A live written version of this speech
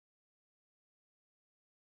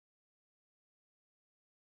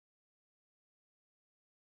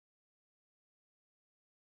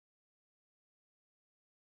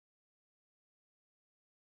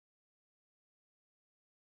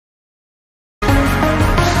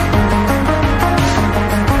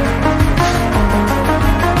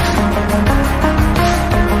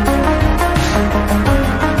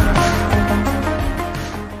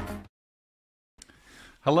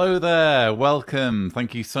Hello there, welcome.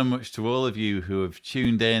 Thank you so much to all of you who have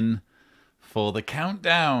tuned in for the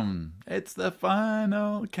countdown. It's the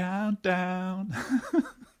final countdown.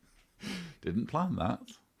 Didn't plan that.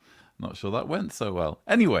 Not sure that went so well.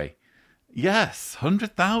 Anyway, yes,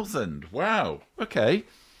 100,000. Wow. Okay.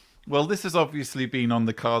 Well, this has obviously been on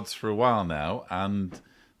the cards for a while now, and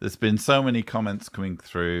there's been so many comments coming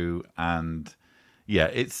through, and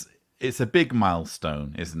yeah, it's a big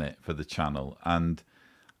milestone, isn't it, for the channel? And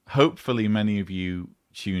hopefully many of you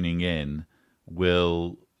tuning in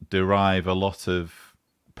will derive a lot of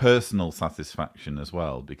personal satisfaction as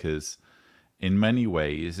well, because in many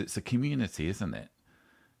ways it's a community, isn't it?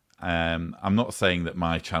 I'm not saying that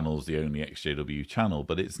my channel is the only XJW channel,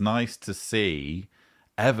 but it's nice to see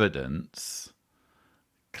evidence,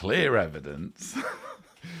 clear evidence,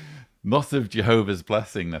 not of Jehovah's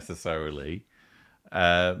blessing necessarily,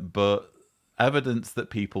 but evidence that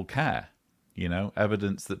people care. You know,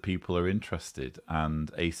 evidence that people are interested,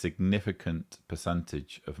 and a significant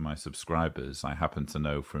percentage of my subscribers, I happen to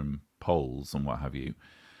know from polls and what have you,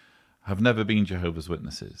 have never been Jehovah's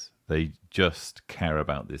Witnesses. They just care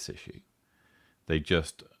about this issue. They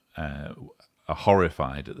just are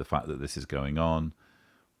horrified at the fact that this is going on,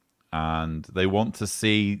 and they want to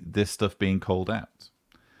see this stuff being called out.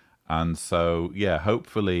 And so, yeah,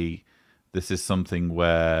 hopefully this is something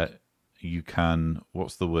where you can,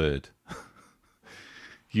 what's the word?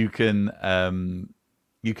 You can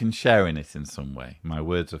share in it in some way. My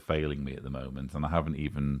words are failing me at the moment, and I haven't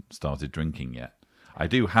even started drinking yet. I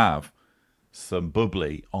do have some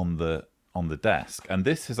bubbly on the desk, and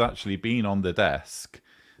this has actually been on the desk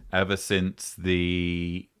ever since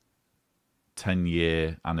the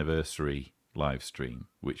 10-year anniversary live stream,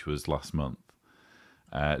 which was last month.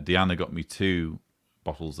 Deanna got me 2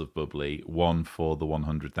 bottles of bubbly, one for the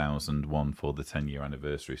 100,000, one for the 10-year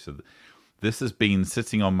anniversary. So this has been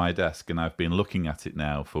sitting on my desk, and I've been looking at it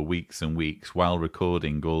now for weeks and weeks while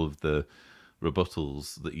recording all of the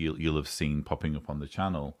rebuttals that you'll have seen popping up on the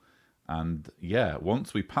channel. And yeah,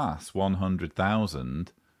 once we pass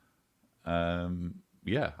 100,000,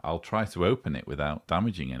 yeah, I'll try to open it without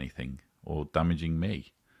damaging anything or damaging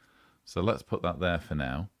me. So let's put that there for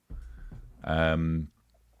now.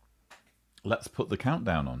 Let's put the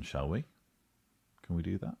countdown on, shall we? Can we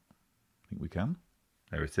do that? I think we can.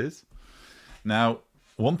 There it is. Now,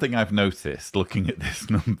 one thing I've noticed looking at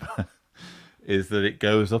this number is that it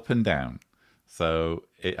goes up and down. So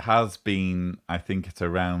it has been, I think, at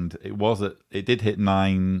around, it did hit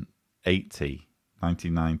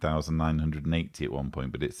 99,980 at one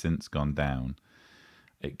point, but it's since gone down.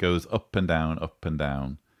 It goes up and down, up and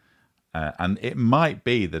down. And it might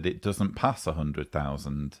be that it doesn't pass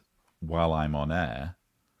 100,000 while I'm on air.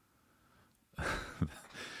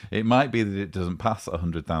 It might be that it doesn't pass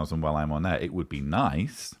 100,000 while I'm on air. It would be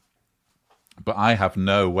nice, but I have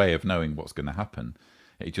no way of knowing what's going to happen.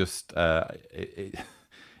 It just it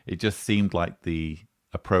just seemed like the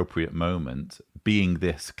appropriate moment, being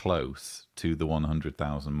this close to the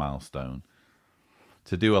 100,000 milestone,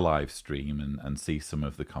 to do a live stream and see some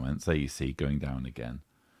of the comments. There you see going down again.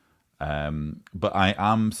 But I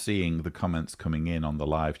am seeing the comments coming in on the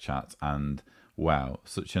live chat, and wow,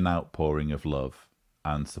 such an outpouring of love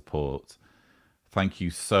and support. Thank you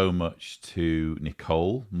so much to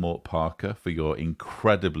Nicole Mort Parker for your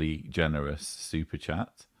incredibly generous super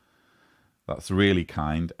chat. That's really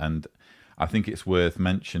kind, and I think it's worth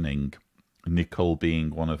mentioning Nicole being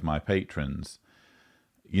one of my patrons.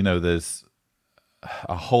 You know, there's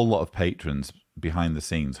a whole lot of patrons behind the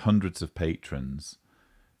scenes, hundreds of patrons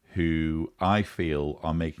who I feel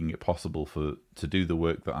are making it possible to do the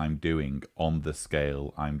work that I'm doing on the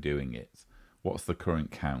scale I'm doing it. What's the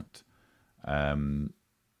current count?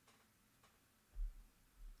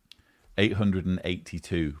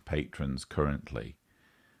 882 patrons currently.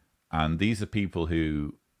 And these are people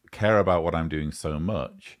who care about what I'm doing so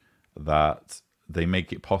much that they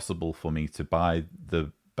make it possible for me to buy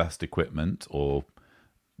the best equipment or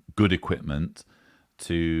good equipment,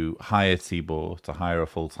 to hire Tibor, to hire a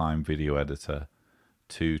full-time video editor,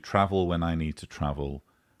 to travel when I need to travel,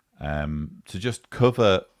 to just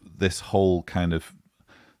cover this whole kind of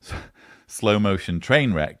slow motion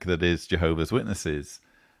train wreck that is Jehovah's Witnesses,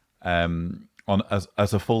 as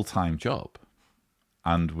a full-time job,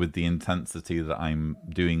 and with the intensity that I'm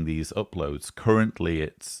doing these uploads. Currently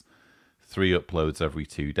it's 3 uploads every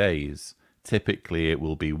 2 days. Typically it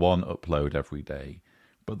will be 1 upload every day,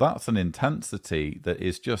 but that's an intensity that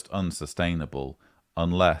is just unsustainable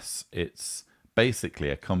unless it's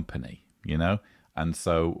basically a company, you know. And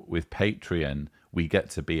so with Patreon we get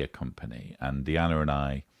to be a company, and Deanna and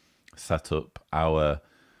I set up our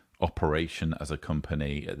operation as a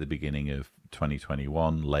company at the beginning of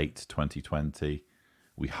 2021, late 2020.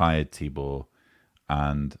 We hired Tibor,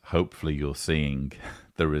 and hopefully you're seeing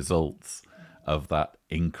the results of that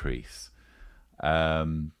increase.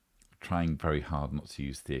 Trying very hard not to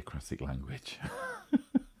use theocratic language.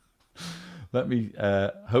 Let me,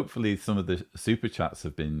 hopefully some of the super chats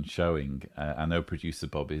have been showing. I know producer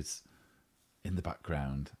Bob is in the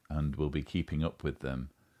background and we'll be keeping up with them.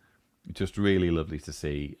 Just really lovely to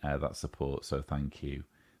see that support, so thank you.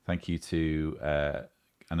 Thank you to,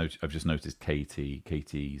 I know I've just noticed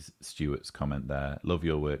Katie Stewart's comment there. Love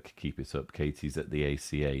your work, keep it up. Katie's at the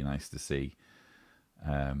ACA, nice to see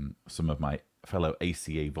some of my fellow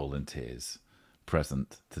ACA volunteers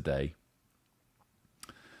present today.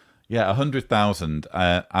 Yeah, 100,000,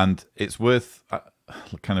 and it's worth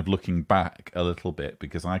kind of looking back a little bit,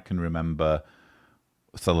 because I can remember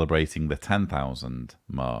celebrating the 10,000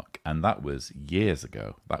 mark, and that was years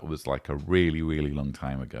ago. That was like a really, really long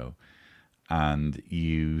time ago. And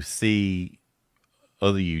you see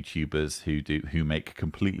other YouTubers who make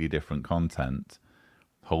completely different content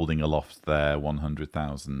holding aloft their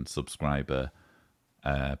 100,000 subscriber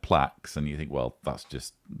plaques, and you think, well,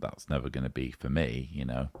 that's never going to be for me, you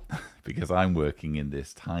know, because I'm working in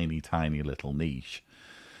this tiny little niche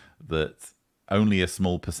that only a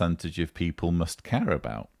small percentage of people must care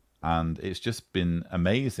about. And it's just been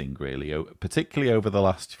amazing, really, particularly over the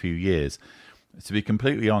last few years. To be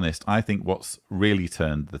completely honest, I think what's really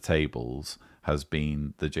turned the tables has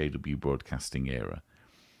been the JW Broadcasting era.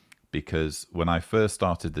 Because when I first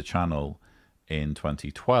started the channel in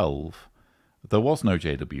 2012, there was no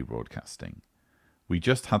JW Broadcasting. We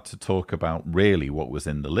just had to talk about really what was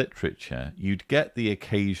in the literature. You'd get the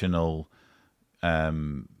occasional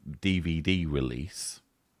DVD release.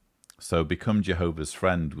 So Become Jehovah's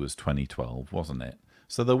Friend was 2012, wasn't it?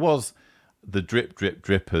 So there was the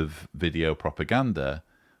drip of video propaganda,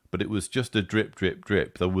 but it was just a drip.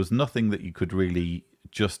 There was nothing that you could really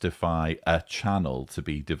justify a channel to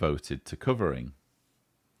be devoted to covering.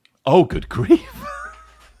 Oh, good grief.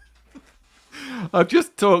 I've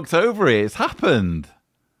just talked over it. It's happened.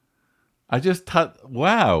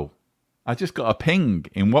 Wow. I just got a ping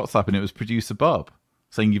in WhatsApp, and it was producer Bob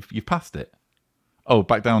saying you've passed it. Oh,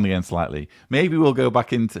 back down again slightly. Maybe we'll go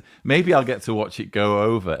back into... Maybe I'll get to watch it go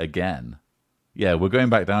over again. Yeah, we're going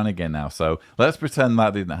back down again now. So let's pretend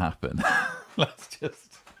that didn't happen. Let's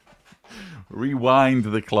just rewind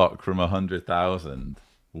the clock from 100,000.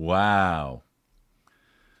 Wow.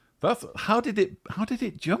 How did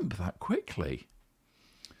it jump that quickly?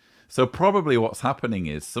 So probably what's happening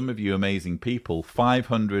is some of you amazing people,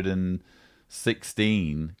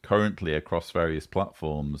 516 currently across various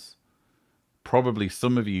platforms. Probably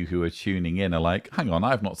some of you who are tuning in are like, hang on,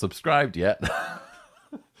 I've not subscribed yet.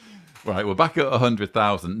 Right, we're back at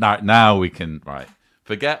 100,000. Now we can, right,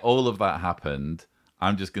 forget all of that happened.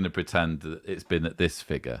 I'm just going to pretend that it's been at this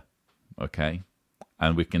figure, okay?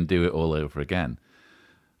 And we can do it all over again.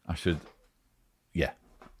 Yeah.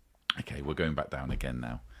 Okay, we're going back down again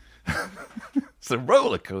now. It's a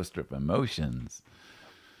roller coaster of emotions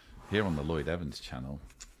here on the Lloyd Evans channel.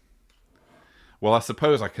 Well, I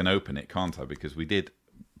suppose I can open it, can't I? Because we did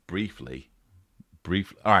briefly. All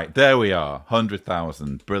right, there we are.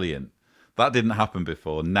 100,000. Brilliant. That didn't happen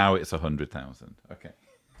before. Now it's 100,000. Okay.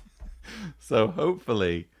 So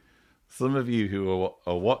hopefully some of you who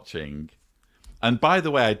are watching, and by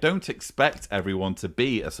the way, I don't expect everyone to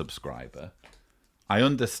be a subscriber. I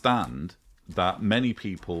understand that many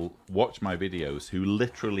people watch my videos who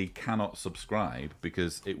literally cannot subscribe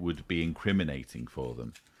because it would be incriminating for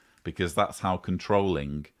them, because that's how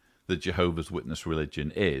controlling the Jehovah's Witness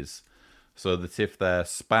religion is. So that if their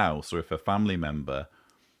spouse or if a family member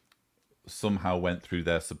somehow went through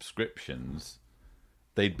their subscriptions,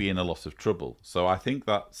 they'd be in a lot of trouble. So I think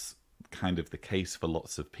that's kind of the case for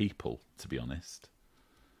lots of people, to be honest.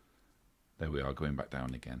 There we are, going back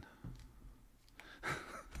down again.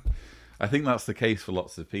 I think that's the case for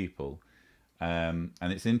lots of people. And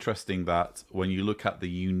it's interesting that when you look at the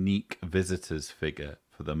unique visitors figure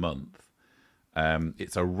for the month,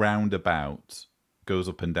 it's around about, goes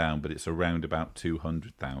up and down, but it's around about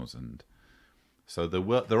 200,000. So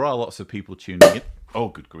there are lots of people tuning in. Oh,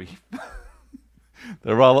 good grief.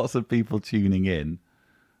 There are lots of people tuning in.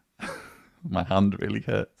 My hand really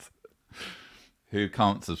hurts. Who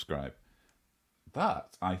can't subscribe.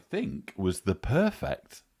 That, I think, was the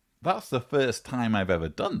perfect... That's the first time I've ever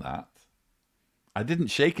done that. I didn't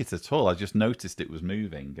shake it at all. I just noticed it was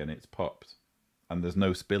moving and it's popped. And there's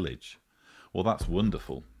no spillage. Well, that's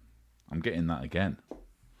wonderful. I'm getting that again.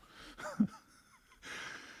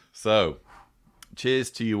 So,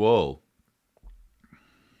 cheers to you all.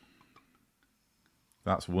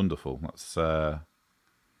 That's wonderful. That's a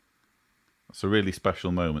really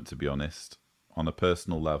special moment, to be honest, on a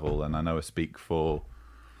personal level. And I know I speak for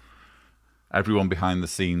everyone behind the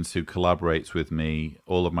scenes who collaborates with me,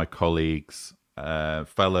 all of my colleagues,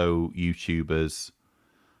 fellow YouTubers,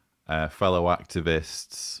 fellow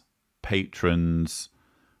activists, patrons,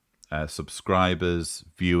 subscribers,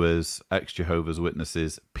 viewers, ex-Jehovah's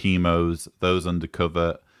Witnesses, PMOs, those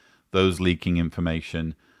undercover, those leaking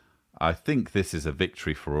information. I think this is a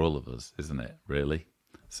victory for all of us, isn't it, really?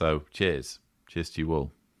 So cheers. Cheers to you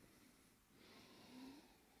all.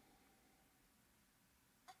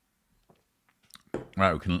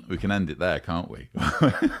 Right, we can end it there, can't we?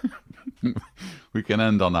 We can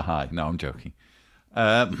end on a high. No, I'm joking.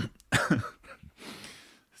 It's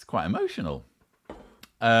quite emotional.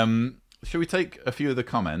 Shall we take a few of the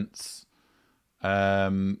comments?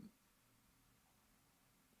 Cami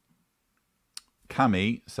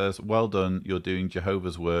says, well done, you're doing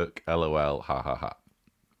Jehovah's work, LOL, ha ha ha.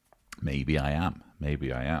 Maybe I am.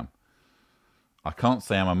 Maybe I am. I can't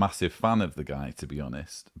say I'm a massive fan of the guy, to be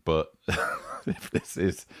honest, but if this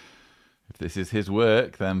is his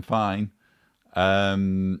work, then fine.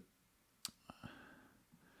 Don't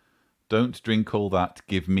drink all that,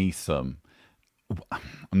 give me some.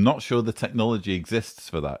 I'm not sure the technology exists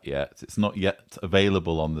for that yet. It's not yet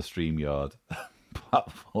available on the StreamYard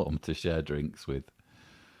platform to share drinks with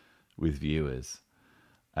viewers.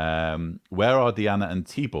 Where are Deanna and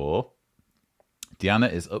Tibor?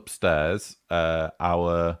 Deanna is upstairs.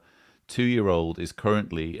 Our 2-year-old is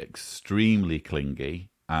currently extremely clingy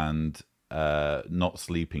and not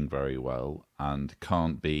sleeping very well, and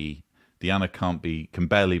Deanna can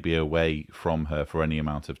barely be away from her for any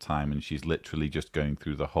amount of time, and she's literally just going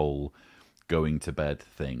through the whole going to bed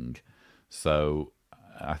thing. So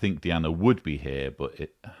I think Deanna would be here, but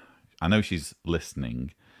I know she's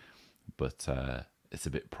listening, but it's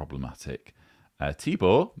a bit problematic.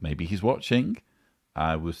 Tibor, maybe he's watching.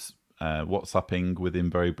 I was WhatsApping with him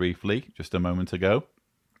very briefly just a moment ago.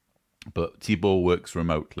 But Tibor works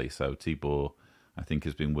remotely, so Tibor, I think,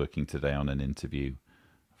 has been working today on an interview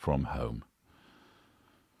from home.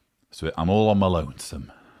 So I'm all on my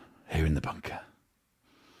lonesome here in the bunker.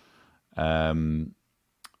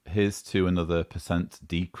 Here's to another %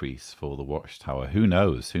 decrease for the Watchtower. Who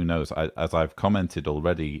knows? Who knows? As I've commented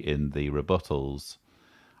already in the rebuttals,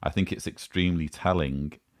 I think it's extremely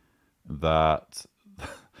telling that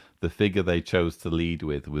the figure they chose to lead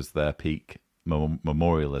with was their peak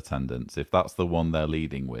memorial attendance. If that's the one they're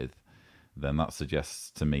leading with, then that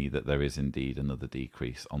suggests to me that there is indeed another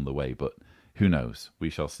decrease on the way. But who knows? We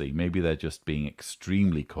shall see. Maybe they're just being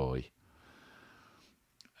extremely coy.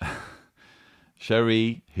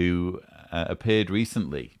 Sherry, who appeared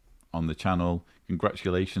recently on the channel,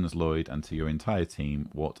 congratulations, Lloyd, and to your entire team.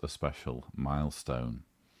 What a special milestone.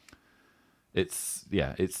 It's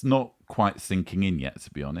not quite sinking in yet,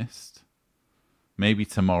 to be honest. Maybe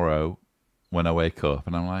tomorrow when I wake up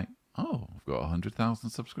and I'm like, oh, I've got 100,000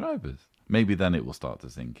 subscribers. Maybe then it will start to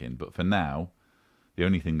sink in. But for now, the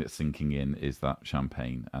only thing that's sinking in is that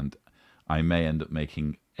champagne. And I may end up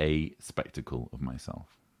making a spectacle of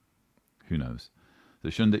myself. Who knows?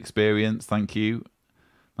 The Shunned Experience, thank you.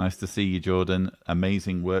 Nice to see you, Jordan.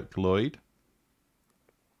 Amazing work, Lloyd.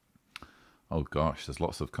 Oh, gosh, there's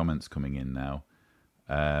lots of comments coming in now.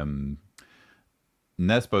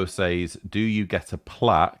 Nesbo says, do you get a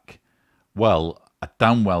plaque? Well, I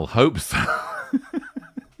damn well hope so.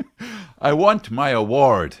 I want my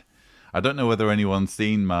award. I don't know whether anyone's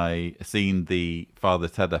seen the Father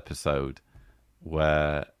Ted episode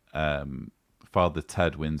where Father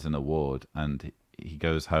Ted wins an award and he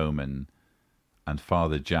goes home and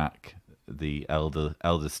Father Jack, the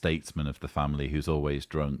elder statesman of the family who's always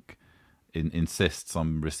drunk, insists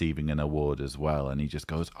on receiving an award as well, and he just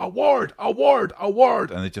goes, award, award, award,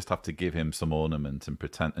 and they just have to give him some ornament and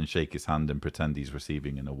pretend and shake his hand and pretend he's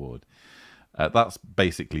receiving an award. That's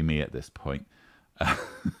basically me at this point.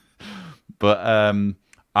 But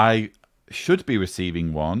I should be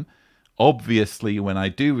receiving one. Obviously, when I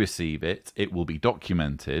do receive it, it will be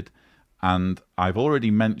documented. And I've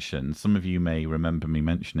already mentioned, some of you may remember me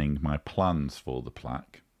mentioning my plans for the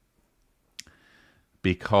plaque.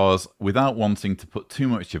 Because without wanting to put too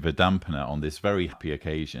much of a dampener on this very happy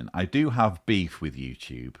occasion, I do have beef with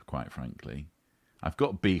YouTube, quite frankly. I've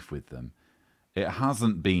got beef with them. It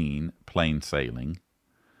hasn't been plain sailing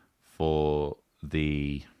for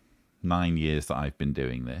the 9 years that I've been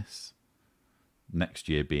doing this. Next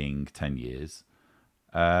year being 10 years.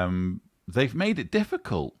 They've made it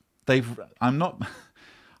difficult. I'm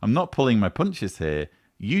not pulling my punches here.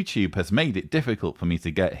 YouTube has made it difficult for me to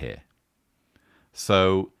get here.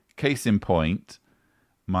 So, case in point,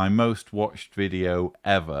 my most watched video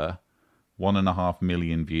ever, 1.5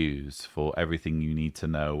 million views for everything you need to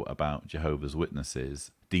know about Jehovah's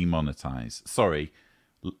Witnesses, demonetized. Sorry,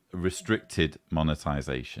 restricted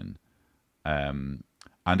monetization. And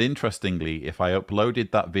interestingly, if I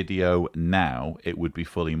uploaded that video now, it would be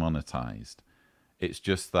fully monetized. It's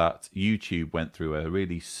just that YouTube went through a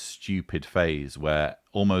really stupid phase where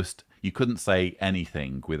almost you couldn't say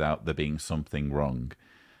anything without there being something wrong.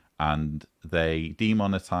 And they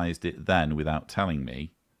demonetized it then without telling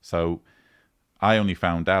me. So I only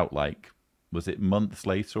found out, like, was it months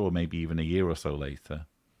later or maybe even a year or so later?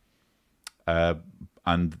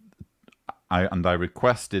 And I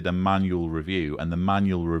requested a manual review, and the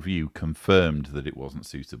manual review confirmed that it wasn't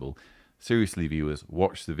suitable. Seriously, viewers,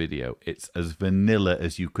 watch the video. It's as vanilla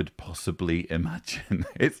as you could possibly imagine.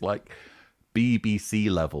 It's like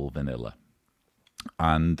BBC level vanilla.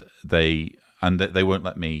 And they won't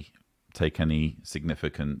let me take any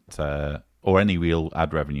significant or any real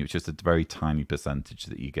ad revenue. It's just a very tiny percentage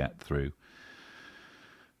that you get through.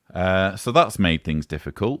 So that's made things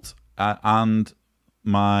difficult. And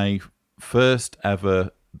my first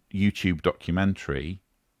ever YouTube documentary,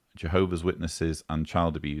 Jehovah's Witnesses and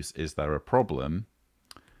Child Abuse, Is There a Problem?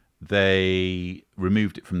 They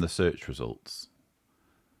removed it from the search results.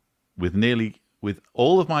 With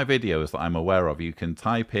all of my videos that I'm aware of, you can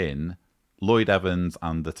type in Lloyd Evans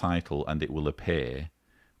and the title and it will appear.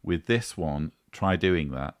 With this one, try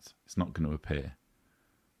doing that. It's not going to appear.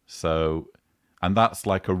 So, and that's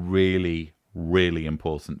like a really, really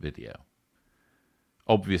important video.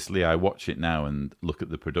 Obviously, I watch it now and look at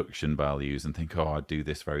the production values and think, oh, I'd do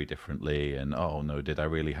this very differently. And, oh, no, did I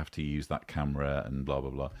really have to use that camera and blah, blah,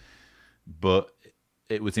 blah. But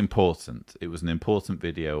it was important. It was an important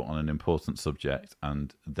video on an important subject,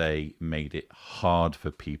 and they made it hard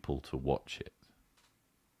for people to watch it.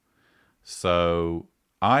 So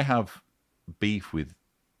I have beef with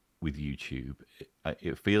YouTube.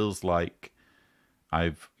 It feels like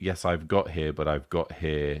I've got here, but I've got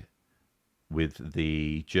here with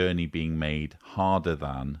the journey being made harder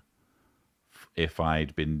than if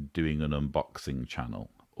I'd been doing an unboxing channel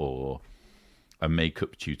or a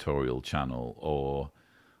makeup tutorial channel or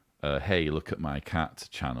hey, look at my cat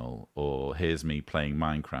channel, or here's me playing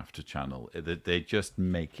Minecraft channel. They just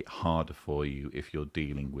make it harder for you if you're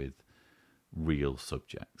dealing with real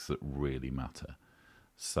subjects that really matter.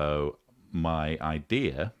 So my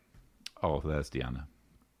idea, oh, there's Deanna.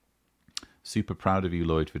 Super proud of you,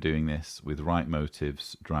 Lloyd, for doing this with right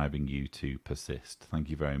motives driving you to persist. Thank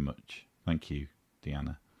you very much. Thank you,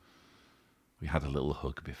 Deanna. We had a little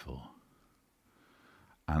hug before.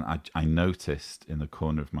 And I noticed in the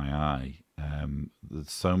corner of my eye, there's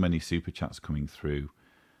so many super chats coming through.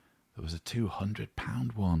 There was a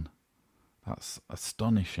 £200 one. That's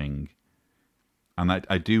astonishing. And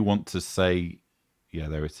I do want to say, yeah,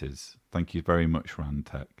 there it is. Thank you very much,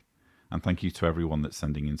 Rantech. And thank you to everyone that's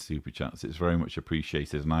sending in super chats. It's very much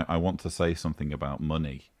appreciated. And I want to say something about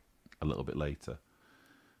money a little bit later.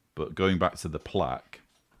 But going back to the plaque,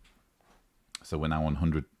 so we're now on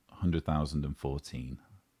 100,014.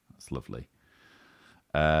 That's lovely.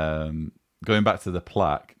 Going back to the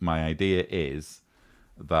plaque, my idea is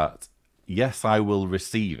that, yes, I will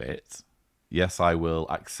receive it. Yes, I will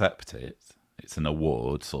accept it. It's an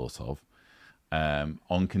award, sort of,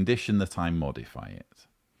 on condition that I modify it.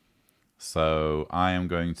 So I am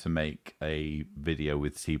going to make a video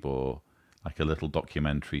with Tibor, like a little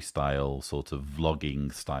documentary style, sort of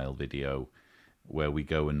vlogging style video, where we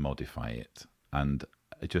go and modify it and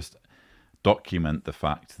just document the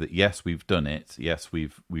fact that, yes, we've done it. Yes,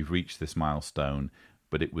 we've reached this milestone,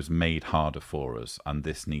 but it was made harder for us. And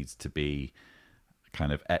this needs to be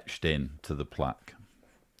kind of etched in to the plaque,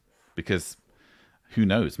 because who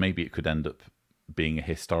knows, maybe it could end up being a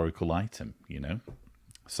historical item, you know?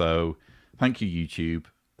 So thank you, YouTube.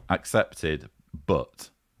 Accepted,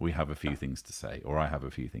 but we have a few things to say, or I have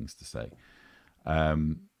a few things to say.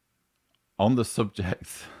 On the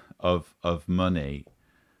subject of money,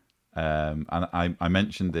 and I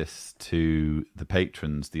mentioned this to the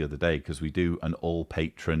patrons the other day, because we do an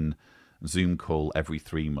all-patron Zoom call every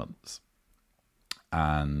 3 months.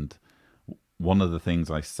 And one of the things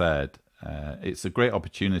I said, it's a great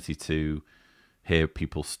opportunity to hear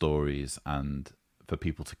people's stories and for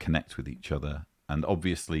people to connect with each other. And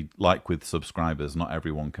obviously, like with subscribers, not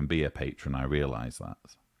everyone can be a patron. I realize that.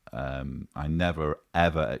 I never,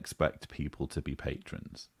 ever expect people to be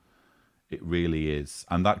patrons. It really is.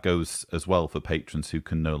 And that goes as well for patrons who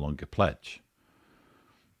can no longer pledge.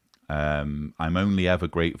 I'm only ever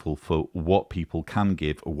grateful for what people can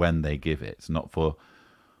give when they give it, not for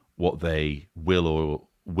what they will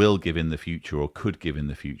will give in the future or could give in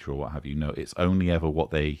the future or what have you. No, it's only ever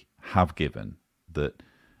what they have given that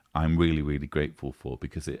I'm really, really grateful for,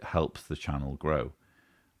 because it helps the channel grow.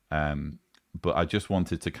 But I just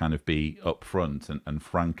wanted to kind of be upfront and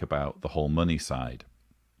frank about the whole money side,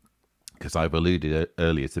 because I've alluded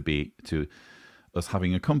earlier to us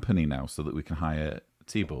having a company now so that we can hire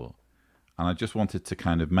Tibor. And I just wanted to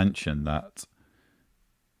kind of mention that,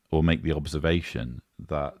 or make the observation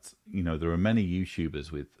that, you know, there are many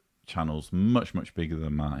YouTubers with channels much, much bigger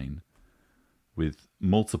than mine, with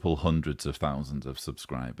multiple hundreds of thousands of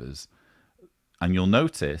subscribers. And you'll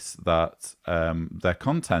notice that their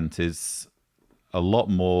content is a lot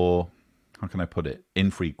more, how can I put it,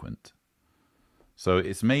 infrequent. So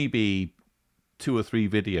it's maybe 2 or 3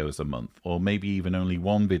 videos a month, or maybe even only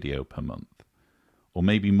 1 video per month, or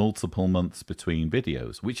maybe multiple months between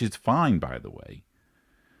videos, which is fine, by the way.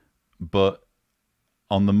 But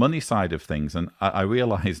on the money side of things, and I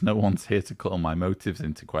realize no one's here to call my motives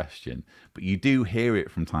into question, but you do hear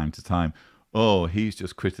it from time to time. Oh, he's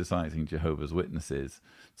just criticizing Jehovah's Witnesses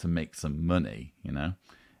to make some money, you know.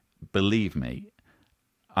 Believe me,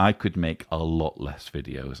 I could make a lot less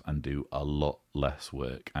videos and do a lot less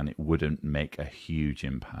work, and it wouldn't make a huge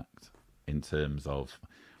impact in terms of,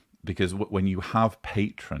 because when you have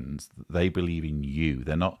patrons, they believe in you.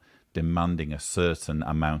 They're not demanding a certain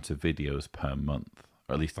amount of videos per month,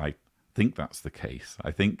 or at least I think that's the case.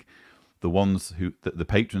 I think the ones who, the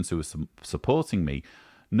patrons who are supporting me,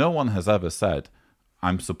 no one has ever said,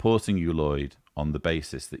 I'm supporting you, Lloyd, on the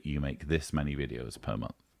basis that you make this many videos per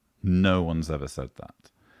month. No one's ever said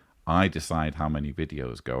that. I decide how many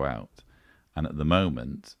videos go out. And at the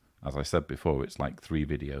moment, as I said before, it's like 3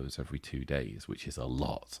 videos every 2 days, which is a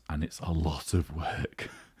lot. And it's a lot of work.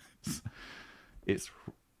 It's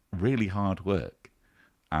really hard work.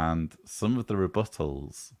 And some of the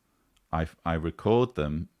rebuttals, I record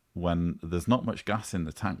them when there's not much gas in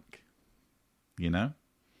the tank. You know?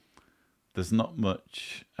 There's not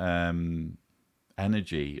much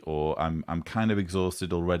energy, or I'm kind of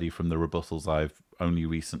exhausted already from the rebuttals I've only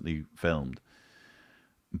recently filmed.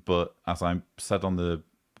 But as I said on the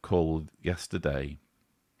call yesterday,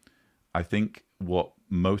 I think what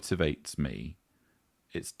motivates me,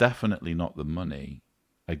 it's definitely not the money.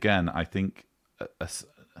 Again, I think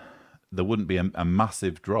there wouldn't be a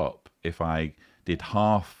massive drop if I did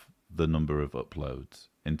half the number of uploads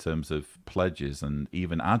in terms of pledges and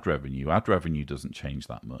even ad revenue. Ad revenue doesn't change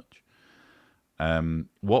that much.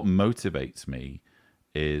 What motivates me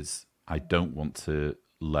is I don't want to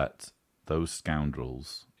let those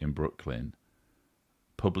scoundrels in Brooklyn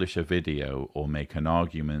publish a video or make an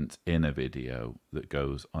argument in a video that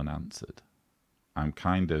goes unanswered. I'm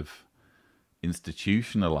kind of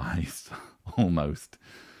institutionalized almost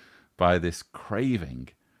by this craving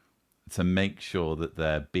to make sure that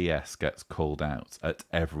their BS gets called out at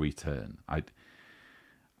every turn.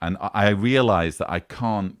 I realize that I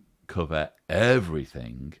can't cover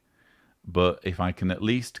everything, but if I can at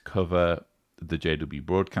least cover the JW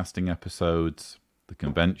Broadcasting episodes, the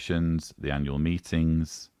conventions, the annual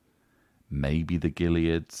meetings, maybe the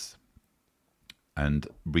Gileads, and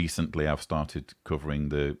recently I've started covering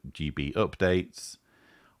the GB updates.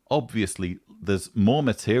 Obviously, there's more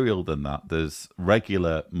material than that. There's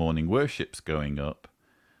regular morning worships going up.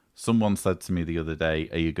 Someone said to me the other day,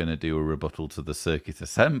 are you going to do a rebuttal to the Circuit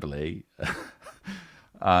Assembly?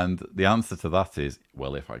 And the answer to that is,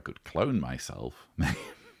 well, if I could clone myself,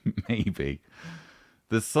 maybe.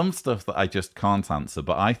 There's some stuff that I just can't answer,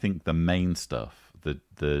 but I think the main stuff,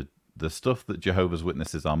 the stuff that Jehovah's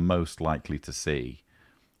Witnesses are most likely to see,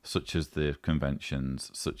 such as the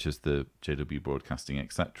conventions, such as the JW Broadcasting,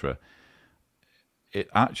 etc., it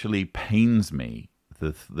actually pains me,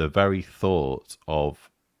 the very thought of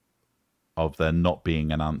there not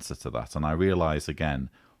being an answer to that. And I realize,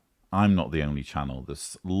 again, I'm not the only channel.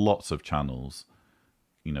 There's lots of channels,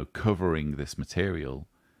 you know, covering this material,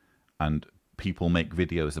 and people make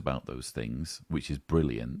videos about those things, which is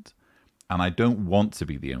brilliant. And I don't want to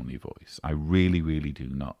be the only voice. I really, really do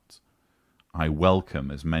not. I welcome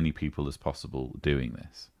as many people as possible doing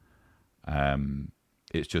this.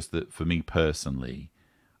 It's just that for me personally,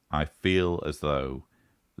 I feel as though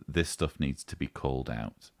this stuff needs to be called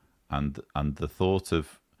out. And the thought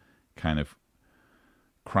of kind of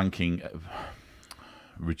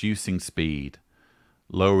reducing speed,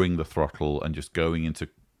 lowering the throttle, and just going into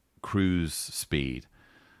cruise speed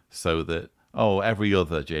so that, every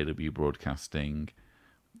other JW Broadcasting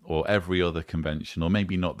or every other convention, or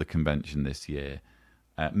maybe not the convention this year,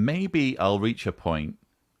 maybe I'll reach a point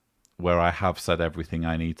where I have said everything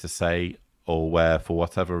I need to say, or where for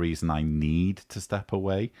whatever reason I need to step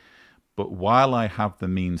away. But while I have the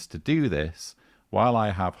means to do this, while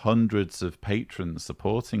I have hundreds of patrons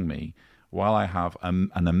supporting me, while I have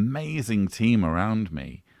an amazing team around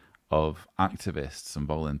me of activists and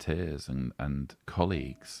volunteers and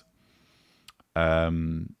colleagues,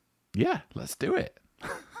 yeah, let's do it.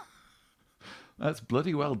 Let's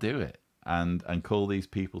bloody well do it and call these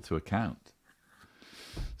people to account.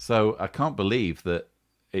 So I can't believe that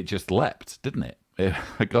it just leapt, didn't it?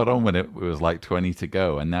 It got on when it was like 20 to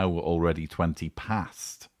go, and now we're already 20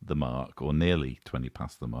 past the mark, or nearly 20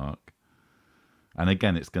 past the mark. And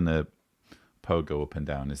again, it's going to pogo up and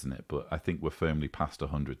down, isn't it? But I think we're firmly past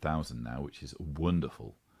 100,000 now, which is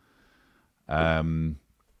wonderful.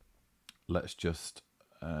 Let's just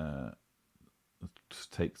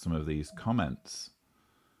take some of these comments.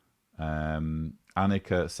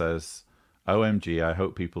 Annika says, OMG, I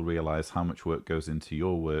hope people realize how much work goes into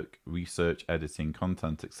your work, research, editing,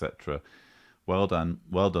 content, etc. Well done.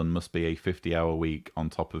 Well done. Must be a 50-hour week on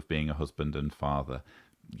top of being a husband and father.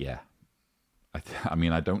 Yeah. I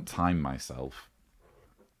mean, I don't time myself.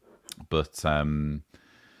 But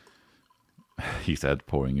he said,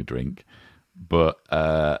 pouring a drink. But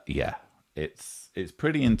yeah, it's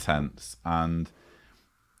pretty intense. And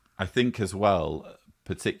I think as well,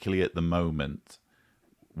 particularly at the moment,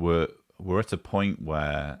 we're at a point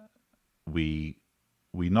where we've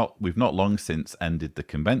not long since ended the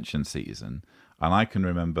convention season, and I can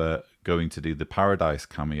remember going to do the Paradise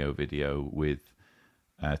cameo video with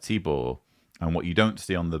Tibor, and what you don't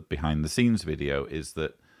see on the behind the scenes video is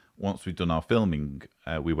that once we'd done our filming,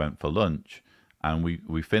 we went for lunch, and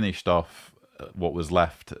we finished off what was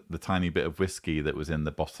left, the tiny bit of whiskey that was in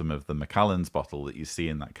the bottom of the Macallan's bottle that you see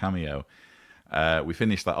in that cameo. We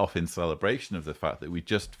finished that off in celebration of the fact that we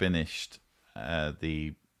just finished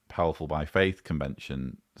the Powerful by Faith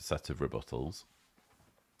convention set of rebuttals.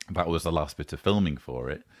 That was the last bit of filming for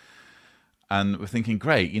it. And we're thinking,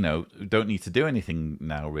 great, we don't need to do anything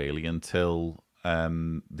now really until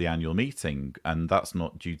the annual meeting. And that's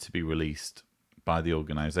not due to be released by the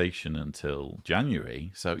organisation until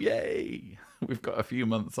January. So yay, we've got a few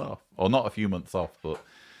months off. Or not a few months off, but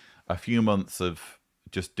a few months of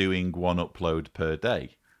just doing one upload per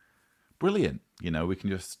day. Brilliant. We can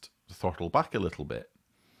just throttle back a little bit.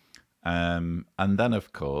 And then,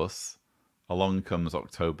 of course, along comes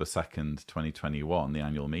October 2nd, 2021, the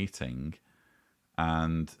annual meeting.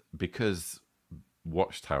 And because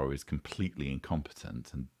Watchtower is completely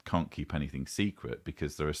incompetent and can't keep anything secret,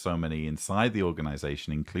 because there are so many inside the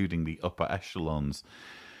organisation, including the upper echelons,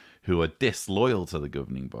 who are disloyal to the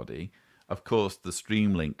governing body, of course, the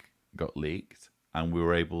stream link got leaked. And we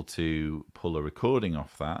were able to pull a recording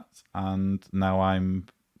off that. And now I'm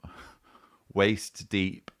waist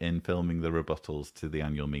deep in filming the rebuttals to the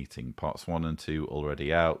annual meeting. Parts 1 and 2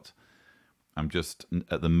 already out. I'm just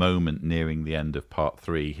at the moment nearing the end of part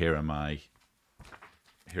 3. Here are my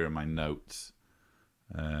notes.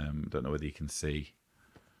 Don't know whether you can see.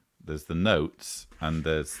 There's the notes and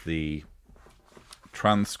there's the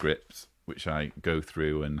transcript, which I go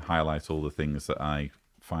through and highlight all the things that I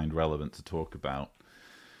find relevant to talk about.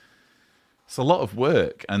 It's a lot of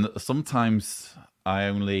work, and sometimes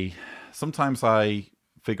I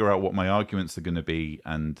figure out what my arguments are going to be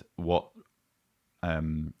and what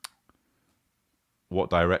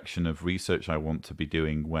direction of research I want to be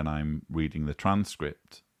doing when I'm reading the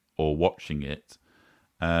transcript or watching it.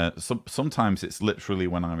 Sometimes it's literally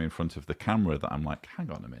when I'm in front of the camera that I'm like,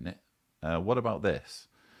 hang on a minute, what about this?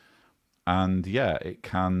 And yeah, it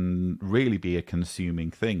can really be a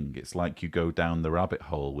consuming thing. It's like you go down the rabbit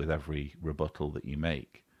hole with every rebuttal that you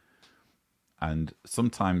make. And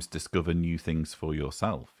sometimes discover new things for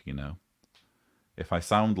yourself, If I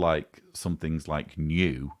sound like something's like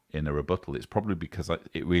new in a rebuttal, it's probably because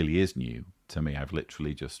it really is new to me. I've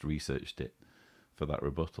literally just researched it for that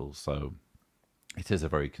rebuttal. So it is a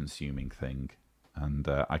very consuming thing. And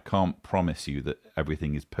I can't promise you that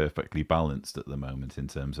everything is perfectly balanced at the moment in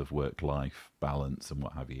terms of work-life balance and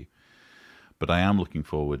what have you. But I am looking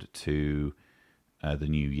forward to the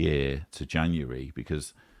new year, to January,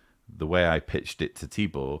 because the way I pitched it to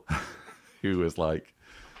Tibor, who was like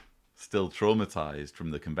still traumatized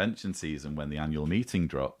from the convention season when the annual meeting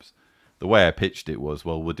drops, the way I pitched it was,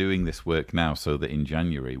 well, we're doing this work now so that in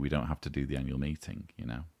January we don't have to do the annual meeting,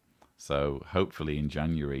 So hopefully in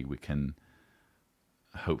January we can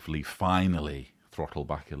finally throttle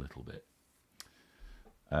back a little bit.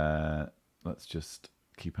 Let's just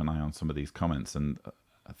keep an eye on some of these comments. And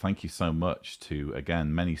thank you so much to,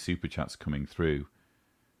 again, many super chats coming through.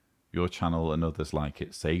 Your channel and others like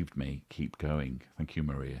it saved me. Keep going. Thank you,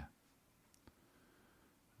 Maria.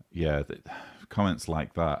 Yeah, comments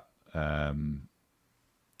like that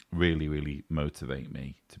really, really motivate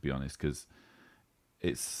me, to be honest, because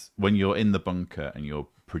it's when you're in the bunker and you're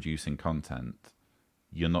producing content,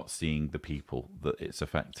 you're not seeing the people that it's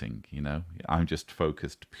affecting, you know? I'm just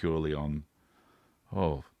focused purely on,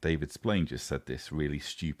 oh, David Splain just said this really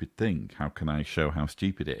stupid thing. How can I show how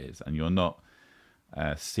stupid it is? And you're not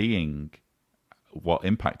seeing what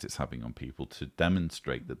impact it's having on people to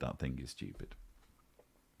demonstrate that that thing is stupid.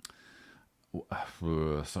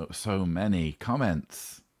 So many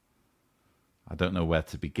comments. I don't know where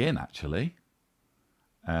to begin, actually.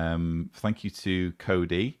 Thank you to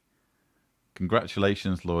Cody.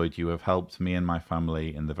 Congratulations, Lloyd. You have helped me and my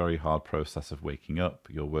family in the very hard process of waking up.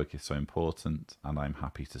 Your work is so important, and I'm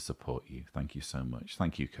happy to support you. Thank you so much.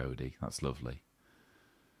 Thank you, Cody. That's lovely.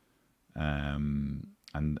 And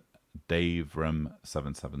Dave Rum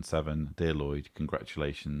 777, dear Lloyd,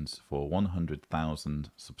 congratulations for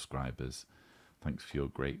 100,000 subscribers. Thanks for your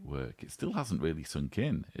great work. It still hasn't really sunk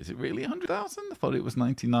in. Is it really 100,000? I thought it was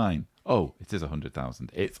 99. Oh, it is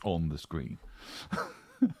 100,000. It's on the screen.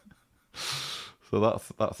 So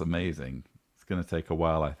that's amazing. It's going to take a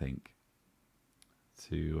while, I think,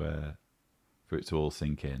 to for it to all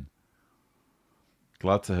sink in.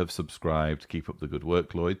 Glad to have subscribed. Keep up the good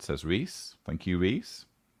work, Lloyd, says Reese. Thank you, Reese.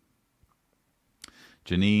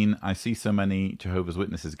 Janine, I see so many Jehovah's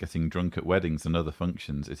Witnesses getting drunk at weddings and other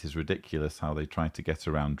functions. It is ridiculous how they try to get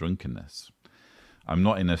around drunkenness. I'm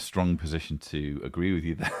not in a strong position to agree with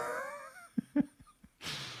you there.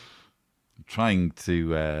 Trying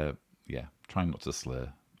to, trying not to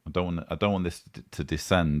slur. I don't want this to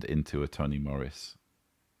descend into a Tony Morris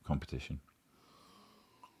competition.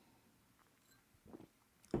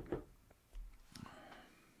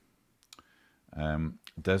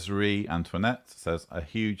 Desiree Antoinette says, a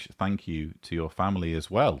huge thank you to your family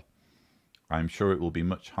as well. I'm sure it will be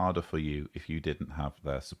much harder for you if you didn't have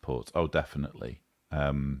their support. Oh, definitely.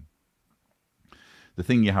 The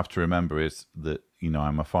thing you have to remember is that, you know,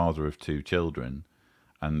 I'm a father of 2 children,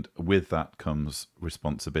 and with that comes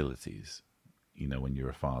responsibilities, you know, when you're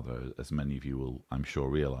a father, as many of you will, I'm sure,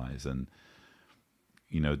 realize. And,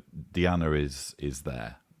 you know, Deanna is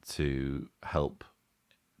there to help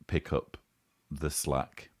pick up the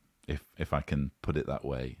slack, if I can put it that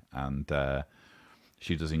way. And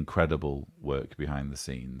she does incredible work behind the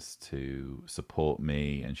scenes to support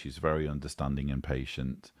me, and she's very understanding and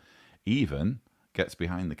patient. Even gets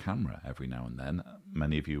behind the camera every now and then.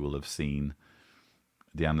 Many of you will have seen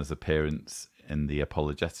Deanna's appearance in the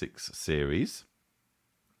Apologetics series.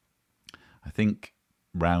 I think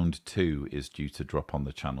round 2 is due to drop on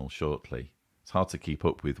the channel shortly. It's hard to keep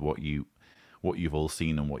up with what you've all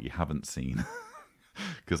seen and what you haven't seen,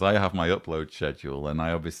 because I have my upload schedule and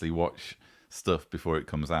I obviously watch stuff before it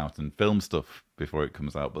comes out and film stuff before it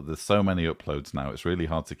comes out, but there's so many uploads now, it's really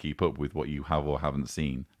hard to keep up with what you have or haven't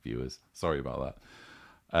seen, viewers. Sorry about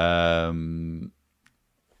that.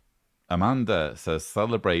 Amanda says,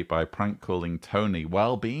 celebrate by prank calling Tony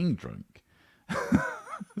while being drunk.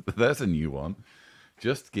 There's a new one.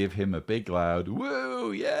 Just give him a big loud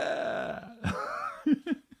woo, yeah.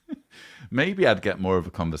 Maybe I'd get more of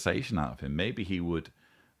a conversation out of him. Maybe he would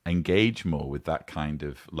engage more with that kind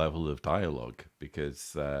of level of dialogue,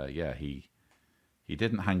 because he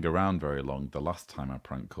didn't hang around very long the last time I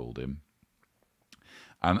prank called him.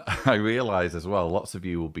 And I realize as well, lots of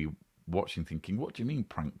you will be watching thinking, what do you mean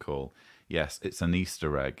prank call? Yes, it's an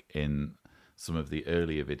Easter egg in some of the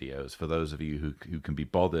earlier videos for those of you who can be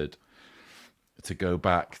bothered to go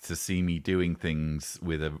back to see me doing things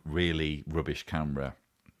with a really rubbish camera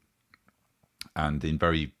and in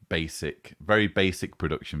very basic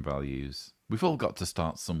production values. We've all got to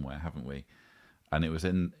start somewhere, haven't we? And it was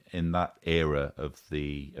in that era of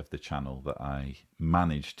the channel that I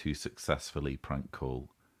managed to successfully prank call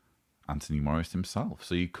Anthony Morris himself.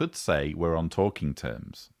 So you could say we're on talking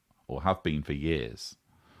terms, or have been for years.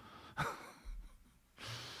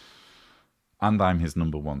 And I'm his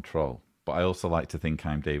 #1 troll. But I also like to think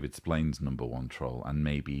I'm David Splain's #1 troll, and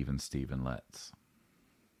maybe even Stephen Letts.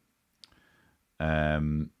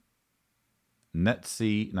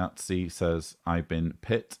 Nazi says, I've been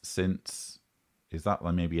Pit since, is that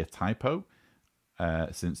like maybe a typo?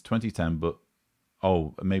 Since 2010, but,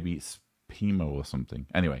 oh, maybe it's Pimo or something.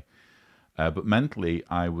 Anyway, but mentally,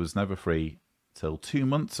 I was never free till 2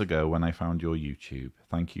 months ago when I found your YouTube.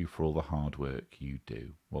 Thank you for all the hard work you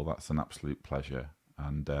do. Well, that's an absolute pleasure.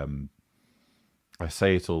 And I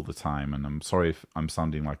say it all the time, and I'm sorry if I'm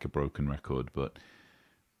sounding like a broken record, but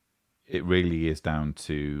it really is down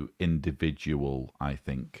to individual, I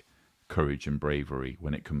think, courage and bravery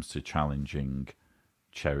when it comes to challenging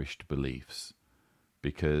cherished beliefs.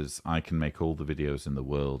 Because I can make all the videos in the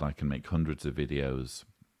world, I can make hundreds of videos,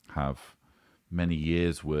 have many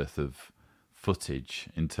years worth of footage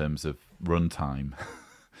in terms of runtime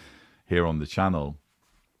here on the channel,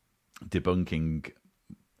 debunking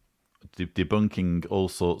all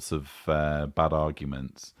sorts of bad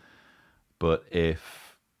arguments. But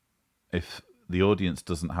if the audience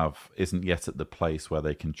isn't yet at the place where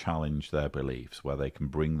they can challenge their beliefs, where they can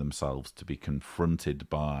bring themselves to be confronted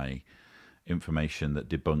by information that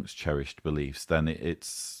debunks cherished beliefs, then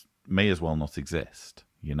it's may as well not exist,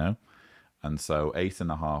 you know? And so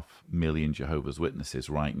 8.5 million Jehovah's Witnesses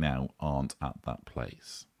right now aren't at that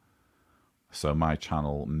place. So my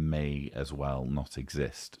channel may as well not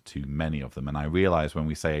exist to many of them. And I realize when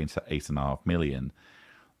we say 8.5 million,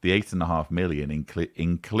 the 8.5 million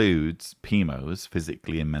includes PIMOs,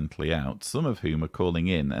 physically and mentally out, some of whom are calling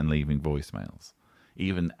in and leaving voicemails.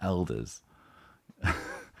 Even elders.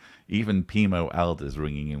 Even PIMO elders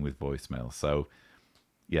ringing in with voicemails. So,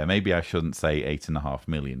 yeah, maybe I shouldn't say 8.5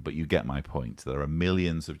 million, but you get my point. There are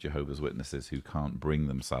millions of Jehovah's Witnesses who can't bring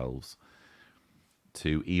themselves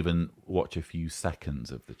to even watch a few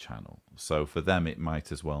seconds of the channel. So for them, it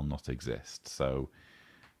might as well not exist. So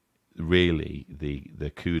really,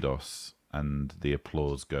 the kudos and the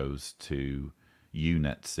applause goes to you,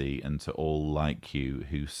 Netsi, and to all like you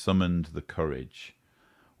who summoned the courage,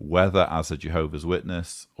 whether as a Jehovah's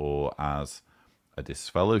Witness or as a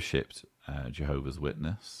disfellowshipped Jehovah's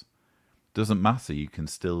Witness. Doesn't matter. You can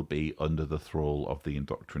still be under the thrall of the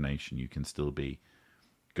indoctrination. You can still be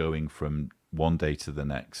going from one day to the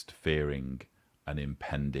next, fearing an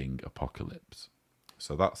impending apocalypse.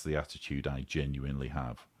 So that's the attitude I genuinely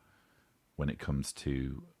have when it comes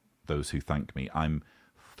to those who thank me. I'm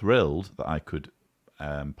thrilled that I could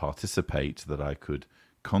participate, that I could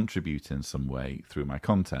contribute in some way through my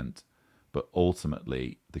content, but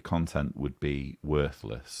ultimately the content would be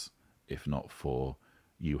worthless if not for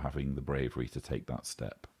you having the bravery to take that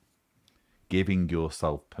step. Giving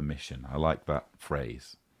yourself permission. I like that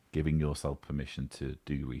phrase. Giving yourself permission to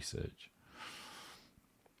do research.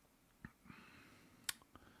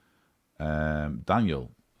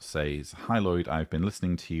 Daniel says, "Hi Lloyd, I've been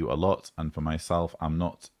listening to you a lot, and for myself, I'm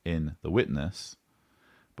not in the witness,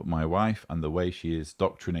 but my wife and the way she is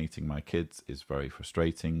doctrinating my kids is very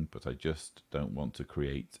frustrating, but I just don't want to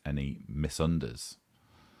create any misunders."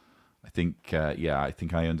 I think, I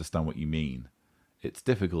think I understand what you mean. It's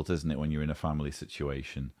difficult, isn't it, when you're in a family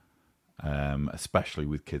situation, especially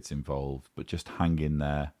with kids involved, but just hang in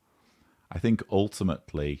there. I think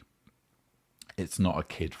ultimately it's not a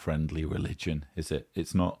kid-friendly religion, is it?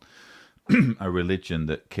 It's not a religion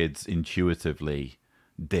that kids intuitively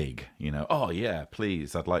dig, you know. Oh, yeah,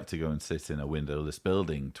 please, I'd like to go and sit in a windowless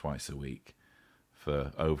building twice a week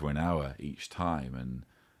for over an hour each time and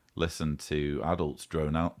listen to adults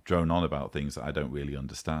drone on about things that I don't really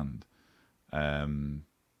understand. And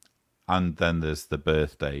then there's the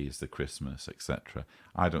birthdays, the Christmas, etc.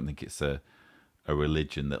 I don't think it's a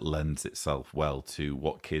religion that lends itself well to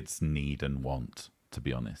what kids need and want, to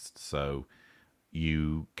be honest. So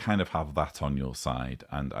you kind of have that on your side.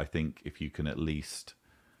 And I think if you can at least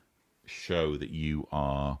show that you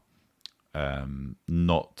are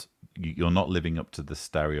you're not living up to the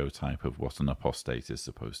stereotype of what an apostate is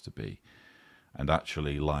supposed to be, and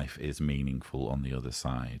actually life is meaningful on the other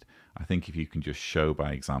side. I think if you can just show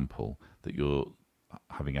by example that you're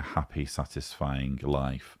having a happy, satisfying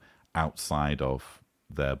life outside of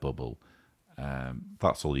their bubble,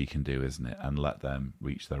 that's all you can do, isn't it? And let them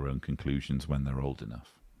reach their own conclusions when they're old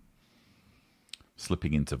enough.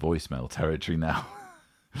 Slipping into voicemail territory now.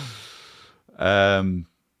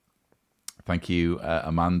 Thank you,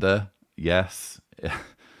 Amanda. Yes,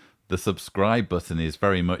 the subscribe button is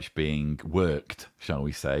very much being worked, shall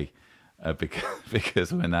we say,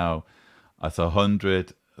 because we're now at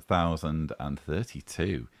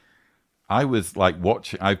 100,032. I was like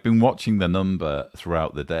I've been watching the number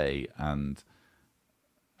throughout the day, and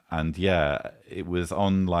yeah, it was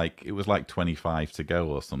like 25 to go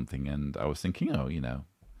or something, and I was thinking, oh, you know,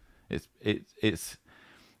 it's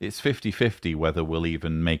 50-50 whether we'll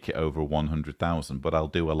even make it over 100,000, but I'll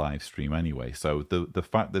do a live stream anyway. So the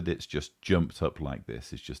fact that it's just jumped up like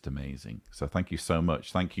this is just amazing. So thank you so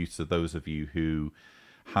much. Thank you to those of you who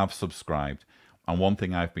have subscribed. And one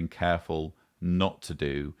thing I've been careful not to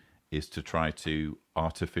do is to try to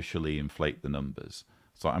artificially inflate the numbers.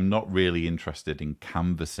 So I'm not really interested in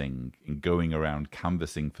canvassing, in going around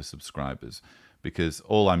canvassing for subscribers, because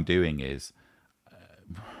all I'm doing is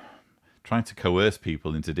trying to coerce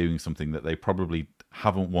people into doing something that they probably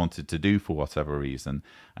haven't wanted to do for whatever reason.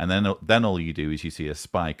 And then all you do is you see a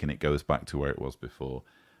spike and it goes back to where it was before.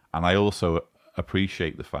 And I also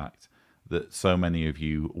appreciate the fact that so many of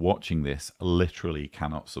you watching this literally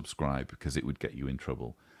cannot subscribe because it would get you in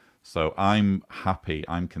trouble. So I'm happy,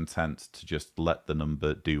 I'm content to just let the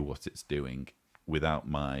number do what it's doing without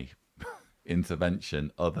my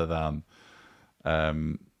intervention, other than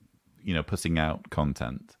putting out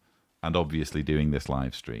content and obviously doing this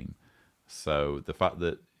live stream. So the fact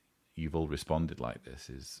that you've all responded like this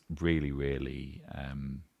is really, really,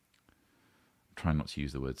 try not to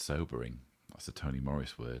use the word sobering. That's a Tony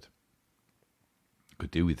Morris word.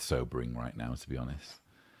 Could do with sobering right now, to be honest.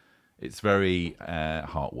 It's very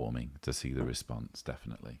heartwarming to see the response,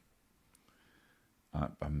 definitely.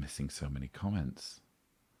 I'm missing so many comments.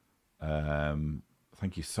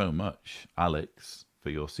 Thank you so much, Alex, for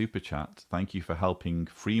your super chat. Thank you for helping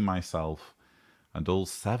free myself and all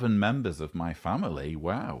 7 members of my family.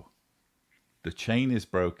 Wow. The chain is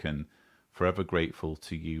broken. Forever grateful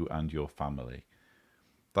to you and your family.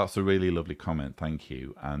 That's a really lovely comment. Thank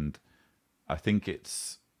you. And I think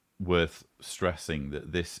it's worth stressing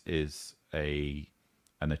that this is an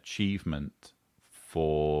achievement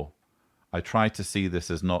for... I try to see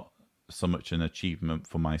this as not so much an achievement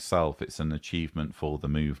for myself, it's an achievement for the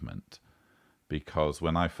movement. Because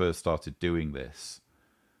when I first started doing this,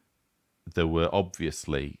 there were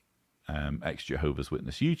obviously ex-Jehovah's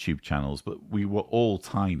Witness YouTube channels, but we were all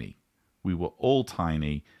tiny. We were all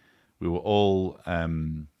tiny. We were all...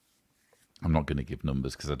 I'm not going to give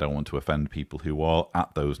numbers because I don't want to offend people who are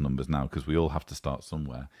at those numbers now, because we all have to start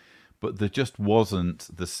somewhere. But there just wasn't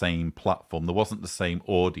the same platform. There wasn't the same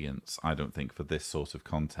audience, I don't think, for this sort of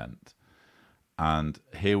content. And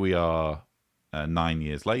here we are 9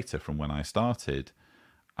 years later from when I started,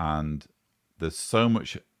 and there's so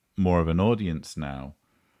much more of an audience now.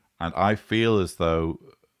 And I feel as though,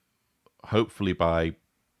 hopefully by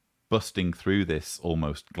busting through this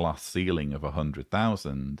almost glass ceiling of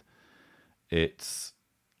 100,000, it's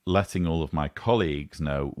letting all of my colleagues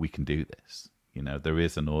know we can do this. You know, there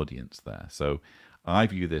is an audience there. So I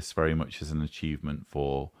view this very much as an achievement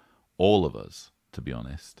for all of us, to be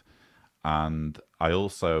honest. And I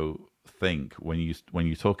also think when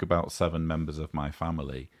you talk about 7 members of my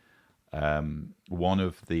family, one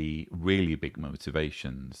of the really big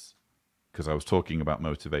motivations, because I was talking about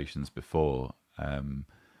motivations before, and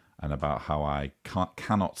about how I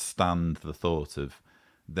cannot stand the thought of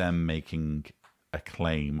them making a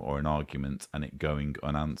claim or an argument and it going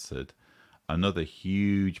unanswered. Another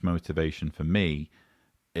huge motivation for me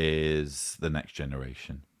is the next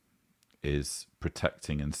generation, is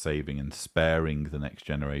protecting and saving and sparing the next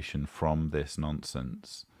generation from this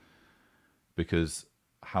nonsense. Because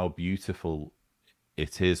how beautiful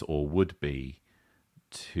it is, or would be,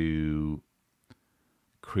 to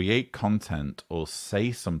create content or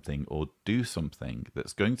say something or do something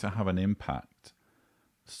that's going to have an impact,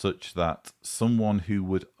 such that someone who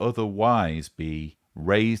would otherwise be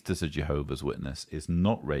raised as a Jehovah's Witness is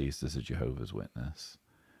not raised as a Jehovah's Witness,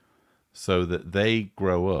 so that they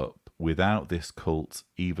grow up without this cult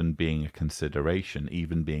even being a consideration,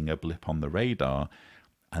 even being a blip on the radar,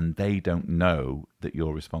 and they don't know that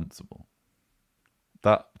you're responsible.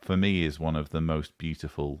 That, for me, is one of the most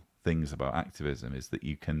beautiful things about activism, is that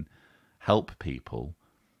you can help people,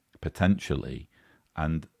 potentially,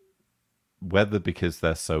 and whether because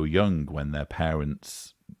they're so young when their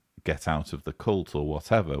parents get out of the cult or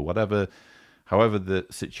whatever, however the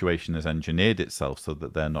situation has engineered itself so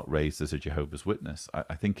that they're not raised as a Jehovah's Witness,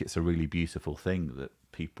 I think it's a really beautiful thing that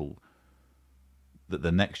that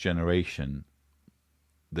the next generation,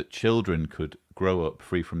 that children could grow up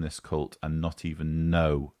free from this cult and not even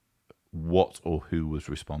know what or who was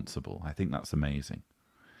responsible. I think that's amazing.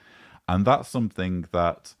 And that's something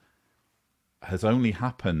that has only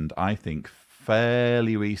happened, I think,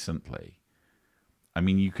 fairly recently. I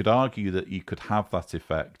mean, you could argue that you could have that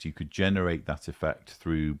effect, you could generate that effect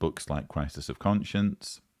through books like Crisis of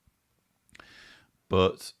Conscience.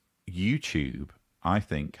 But YouTube, I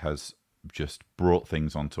think, has just brought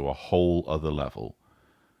things onto a whole other level.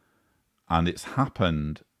 And it's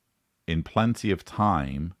happened in plenty of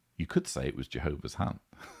time. You could say it was Jehovah's hand.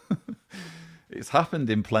 It's happened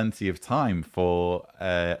in plenty of time for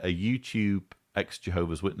a YouTube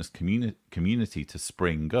ex-Jehovah's Witness community to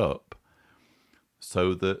spring up,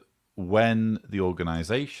 so that when the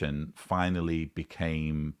organization finally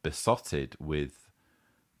became besotted with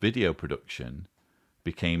video production,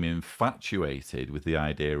 became infatuated with the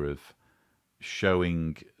idea of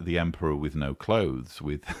showing the emperor with no clothes,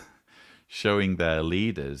 with showing their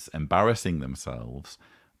leaders embarrassing themselves,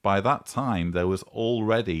 by that time there was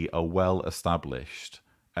already a well-established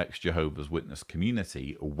ex-Jehovah's Witness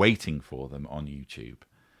community waiting for them on YouTube.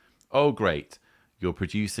 Oh, great. You're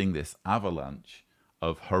producing this avalanche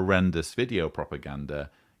of horrendous video propaganda,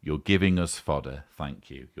 you're giving us fodder. Thank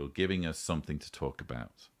you. You're giving us something to talk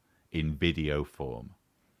about in video form.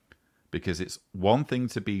 Because it's one thing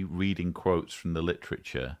to be reading quotes from the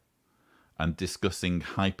literature and discussing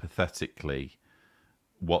hypothetically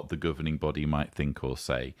what the governing body might think or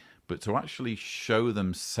say, but to actually show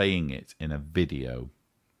them saying it in a video,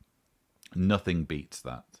 nothing beats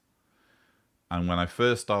that. And when I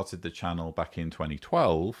first started the channel back in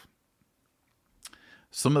 2012,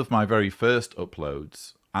 some of my very first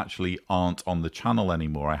uploads actually aren't on the channel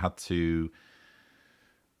anymore. I had to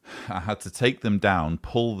take them down,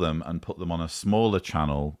 pull them, and put them on a smaller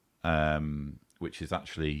channel, which is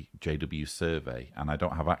actually JW Survey, and I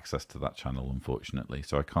don't have access to that channel, unfortunately,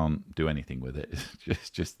 so I can't do anything with it. It's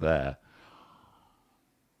just there.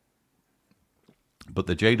 But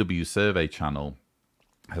the JW Survey channel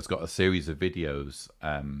has got a series of videos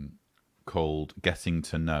called Getting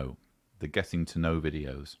to Know, the Getting to Know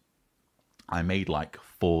videos. I made like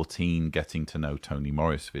 14 Getting to Know Tony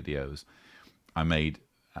Morris videos. I made,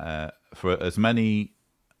 for as many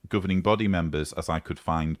governing body members as I could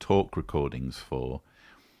find talk recordings for,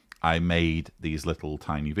 I made these little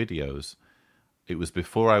tiny videos. It was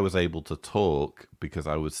before I was able to talk because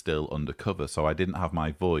I was still undercover, so I didn't have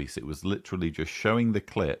my voice. It was literally just showing the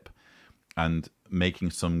clip and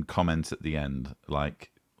making some comments at the end,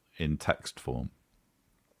 like in text form.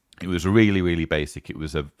 It was really, really basic. It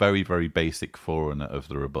was a very, very basic forerunner of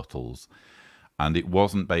the rebuttals. And it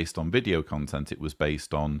wasn't based on video content. It was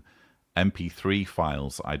based on MP3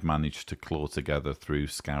 files I'd managed to claw together through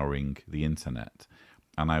scouring the internet.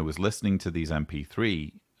 And I was listening to these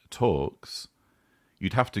MP3 talks.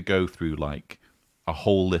 You'd have to go through like a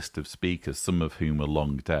whole list of speakers, some of whom are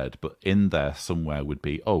long dead, but in there somewhere would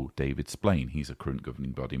be, oh, David Splain, he's a current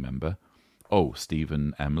governing body member. Oh,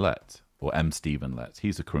 Stephen M. Lett, or M. Stephen Lett,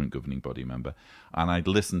 he's a current governing body member. And I'd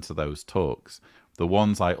listen to those talks. The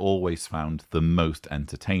ones I always found the most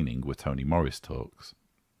entertaining were Tony Morris talks.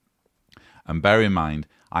 And bear in mind,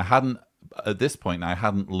 at this point, I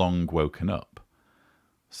hadn't long woken up.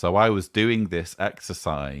 So I was doing this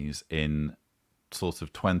exercise in sort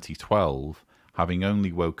of 2012, having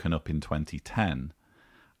only woken up in 2010,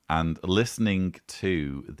 and listening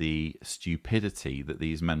to the stupidity that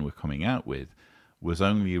these men were coming out with was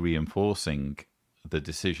only reinforcing the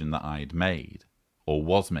decision that I'd made or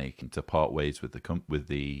was making to part ways with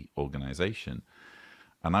the organization.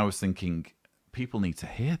 And I was thinking, people need to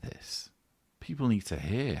hear this. People need to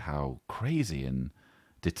hear how crazy and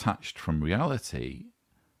detached from reality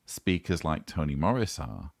speakers like Tony Morris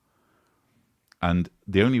are. And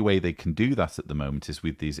the only way they can do that at the moment is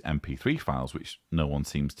with these MP3 files, which no one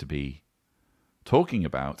seems to be talking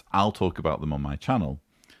about. I'll talk about them on my channel.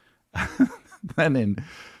 Then in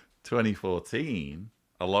 2014,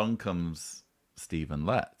 along comes Stephen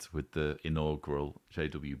Lett with the inaugural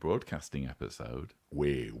JW Broadcasting episode.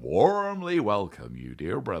 We warmly welcome you,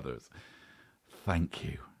 dear brothers. Thank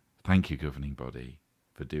you. Thank you, governing body,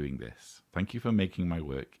 for doing this. Thank you for making my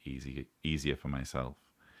work easier for myself.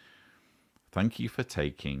 Thank you for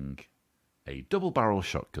taking a double-barrel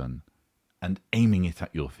shotgun and aiming it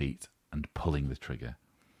at your feet and pulling the trigger.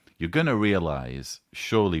 You're going to realize,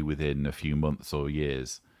 surely within a few months or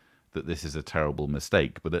years, that this is a terrible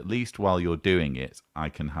mistake. But at least while you're doing it, I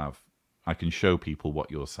can show people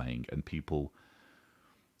what you're saying, and people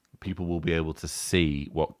will be able to see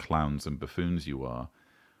what clowns and buffoons you are.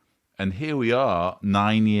 And here we are,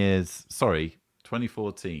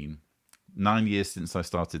 2014, 9 years since I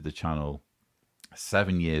started the channel,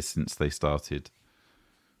 7 years since they started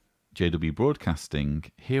JW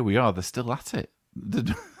Broadcasting. Here we are, they're still at it.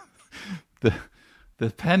 The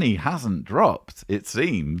penny hasn't dropped. It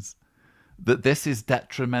seems that this is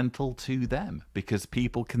detrimental to them because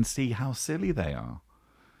people can see how silly they are.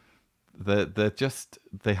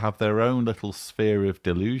 They have their own little sphere of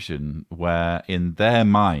delusion where in their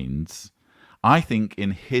minds, I think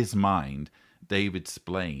in his mind, David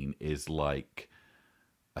Splain is like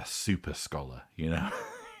a super scholar, you know.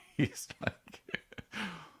 He's like,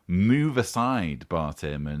 move aside, Bart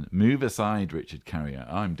Ehrman, move aside, Richard Carrier.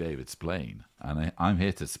 I'm David Splain, and I'm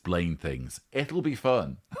here to splain things. It'll be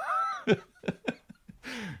fun.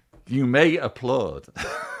 You may applaud.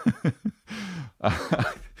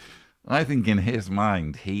 I think in his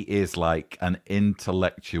mind, he is like an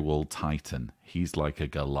intellectual titan. He's like a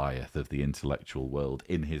Goliath of the intellectual world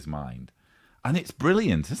in his mind. And it's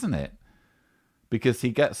brilliant, isn't it? Because he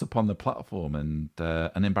gets up on the platform and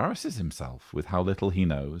embarrasses himself with how little he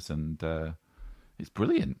knows. And it's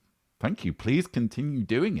brilliant. Thank you. Please continue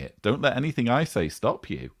doing it. Don't let anything I say stop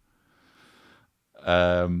you.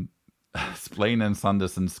 Splain and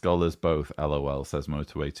Sanderson scholars both, LOL, says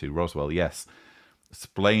Motorway 2. Roswell, yes.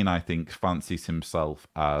 Splain, I think, fancies himself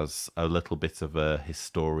as a little bit of a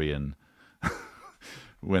historian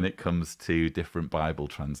when it comes to different Bible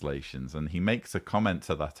translations. And he makes a comment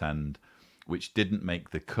to that end, which didn't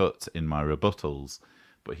make the cut in my rebuttals,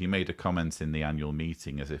 but he made a comment in the annual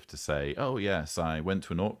meeting as if to say, oh, yes, I went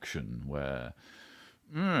to an auction where...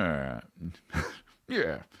 yeah,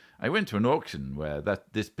 I went to an auction where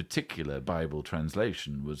this particular Bible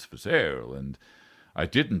translation was for sale, and I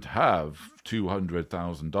didn't have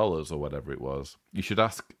 $200,000 or whatever it was. You should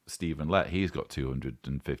ask Stephen Lett. He's got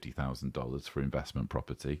 $250,000 for investment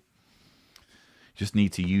property. You just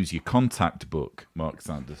need to use your contact book, Mark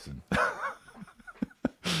Sanderson.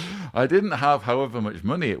 I didn't have however much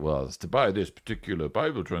money it was to buy this particular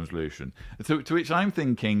Bible translation. To which I'm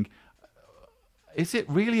thinking, is it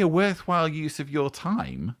really a worthwhile use of your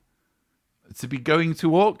time to be going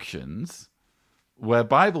to auctions where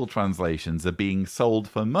Bible translations are being sold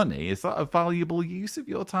for money? Is that a valuable use of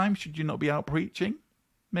your time? Should you not be out preaching,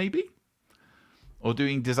 maybe? Or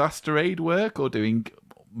doing disaster aid work, or doing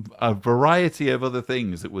a variety of other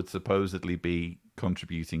things that would supposedly be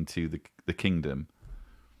contributing to the kingdom,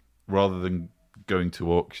 rather than going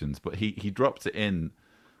to auctions? But he dropped it in.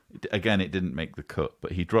 Again, it didn't make the cut,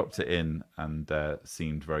 but he dropped it in and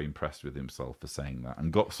seemed very impressed with himself for saying that,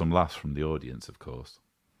 and got some laughs from the audience, of course.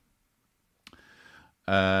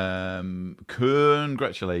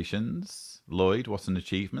 Congratulations, Lloyd. What an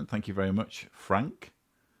achievement. Thank you very much, Frank.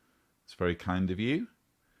 It's very kind of you.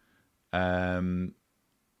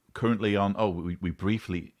 Currently on... Oh, it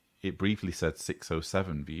briefly said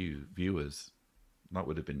 607 viewers. That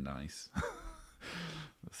would have been nice.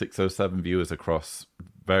 607 viewers across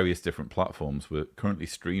various different platforms. We're currently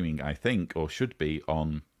streaming, I think, or should be,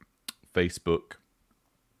 on Facebook,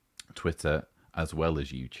 Twitter, as well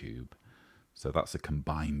as YouTube. So that's a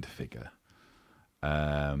combined figure.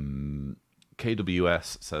 KWS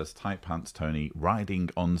says, Tight Pants Tony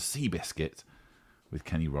riding on Seabiscuit with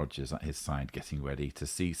Kenny Rogers at his side, getting ready to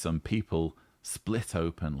see some people split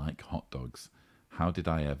open like hot dogs. How did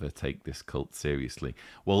I ever take this cult seriously?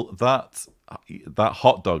 Well, that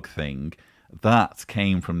hot dog thing, that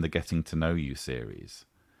came from the Getting to Know You series.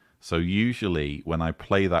 So usually when I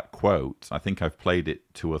play that quote, I think I've played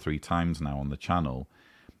it 2 or 3 times now on the channel,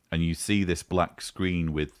 and you see this black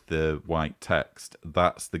screen with the white text,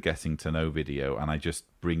 that's the Getting to Know video, and I just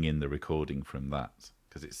bring in the recording from that,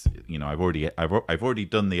 because it's, you know, I've already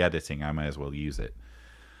done the editing. I may as well use it.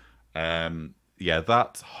 Yeah,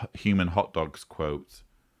 that human hot dogs quote,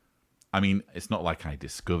 I mean, it's not like I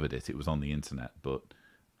discovered it. It was on the internet. But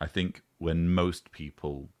I think when most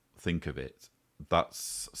people think of it,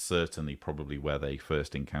 that's certainly probably where they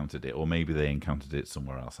first encountered it. Or maybe they encountered it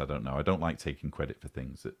somewhere else. I don't know. I don't like taking credit for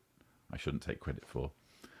things that I shouldn't take credit for.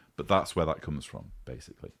 But that's where that comes from,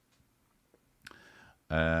 basically.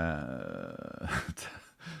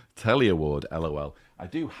 Telly Award, LOL. I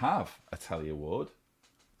do have a Telly Award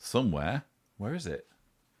somewhere. Where is it?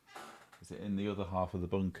 Is it in the other half of the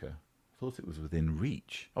bunker? I thought it was within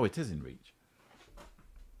reach. Oh, it is in reach.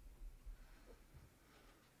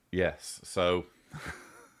 Yes, so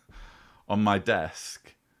on my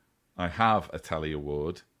desk, I have a Telly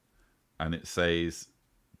Award, and it says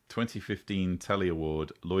 2015 Telly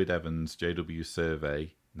Award, Lloyd Evans, JW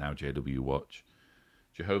Survey, now JW Watch,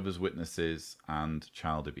 Jehovah's Witnesses, and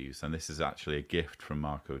Child Abuse. And this is actually a gift from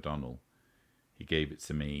Mark O'Donnell. He gave it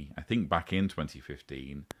to me, I think, back in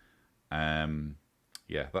 2015.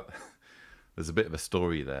 Yeah, there's a bit of a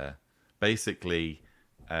story there. Basically,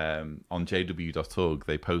 on jw.org,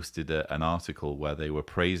 they posted an article where they were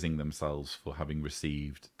praising themselves for having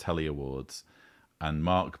received Telly Awards. And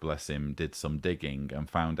Mark, bless him, did some digging and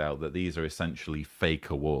found out that these are essentially fake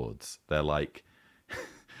awards. They're like,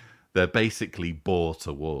 they're basically bought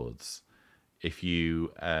awards. If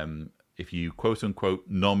you quote unquote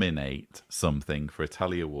nominate something for a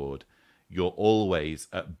Telly Award, you're always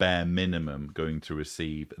at bare minimum going to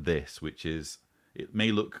receive this, which is, it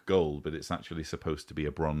may look gold, but it's actually supposed to be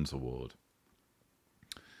a bronze award.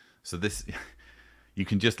 So this, you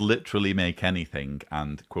can just literally make anything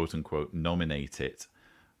and quote unquote nominate it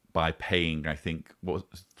by paying, I think, what,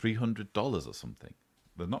 $300 or something.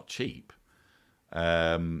 They're not cheap.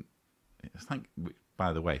 By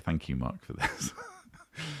the way, thank you, Mark, for this.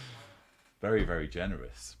 Very, very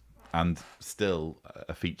generous, and still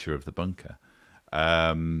a feature of the bunker.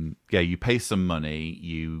 Yeah, you pay some money,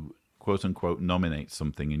 you quote unquote nominate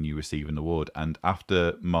something, and you receive an award. And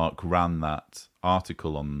after Mark ran that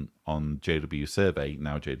article on on JW Survey,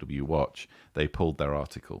 now JW Watch, they pulled their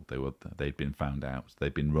article. They'd been found out.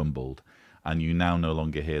 They'd been rumbled. And you now no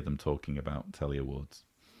longer hear them talking about Telly Awards.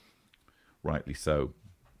 Rightly so.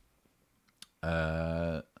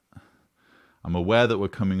 I'm aware that we're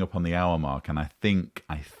coming up on the hour mark, and I think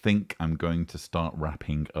I'm going to start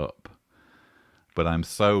wrapping up. But I'm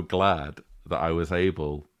so glad that I was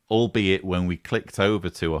able, albeit when we clicked over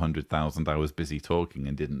to 100,000, I was busy talking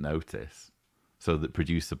and didn't notice. So that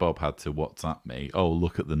producer Bob had to WhatsApp me, oh,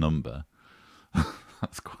 look at the number.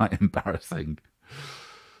 That's quite embarrassing.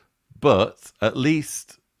 But at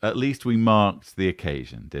least we marked the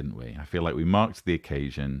occasion, didn't we? I feel like we marked the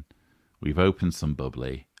occasion. We've opened some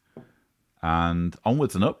bubbly. And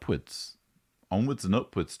onwards and upwards. Onwards and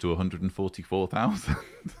upwards to 144,000.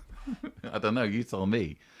 I don't know, you tell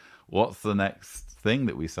me. What's the next thing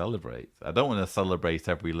that we celebrate? I don't want to celebrate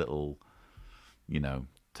every little,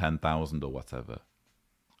 10,000 or whatever.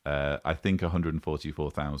 I think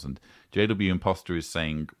 144,000. JW Imposter is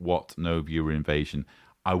saying, what? No viewer invasion.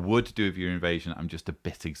 I would do a viewer invasion. I'm just a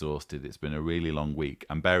bit exhausted. It's been a really long week.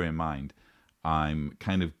 And bear in mind, I'm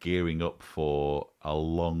kind of gearing up for a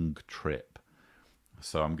long trip.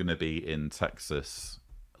 So I'm going to be in Texas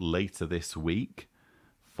later this week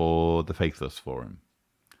for the Faithless Forum.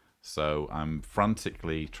 So I'm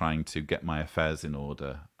frantically trying to get my affairs in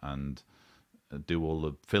order and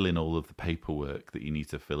fill in all of the paperwork that you need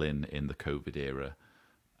to fill in the COVID era.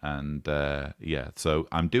 And so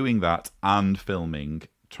I'm doing that and filming,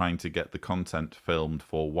 trying to get the content filmed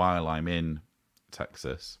for while I'm in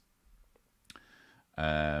Texas.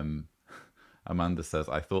 Amanda says,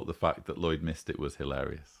 I thought the fact that Lloyd missed it was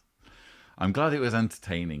hilarious. I'm glad it was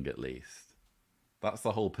entertaining, at least. That's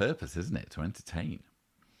the whole purpose, isn't it? To entertain.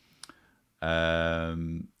 I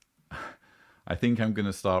think I'm going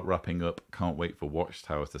to start wrapping up. Can't wait for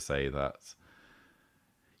Watchtower to say that.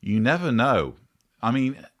 You never know. I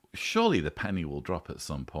mean, surely the penny will drop at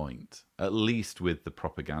some point, at least with the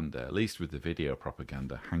propaganda, at least with the video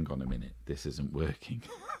propaganda. Hang on a minute, this isn't working.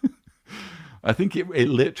 I think it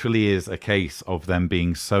literally is a case of them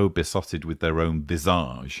being so besotted with their own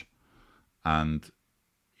visage, and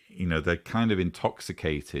they're kind of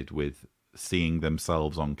intoxicated with seeing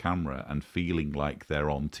themselves on camera and feeling like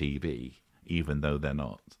they're on TV, even though they're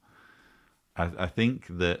not. I think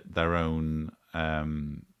that their own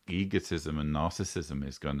egotism and narcissism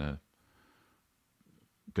is gonna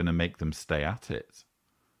make them stay at it.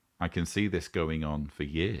 I can see this going on for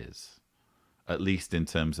years, at least in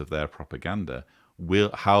terms of their propaganda.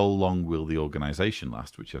 How long will the organization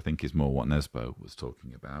last, which I think is more what Nesbo was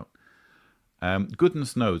talking about.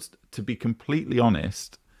 Goodness knows, to be completely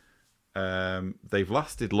honest, they've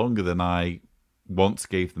lasted longer than I once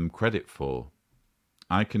gave them credit for.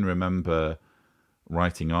 I can remember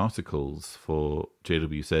writing articles for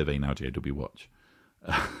JW Survey, now JW Watch,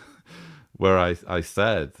 where I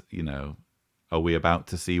said, are we about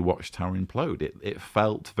to see Watchtower implode? It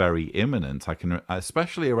felt very imminent.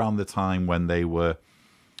 Especially around the time when they were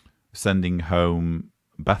sending home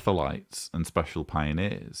Bethelites and Special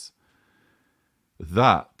Pioneers.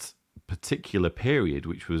 That particular period,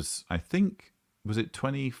 which was, I think, was it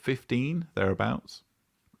 2015, thereabouts?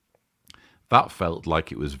 That felt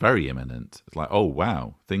like it was very imminent. It's like, oh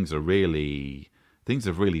wow, things have really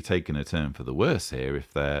taken a turn for the worse here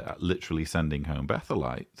if they're literally sending home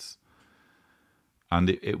Bethelites. And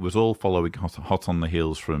it was all following hot on the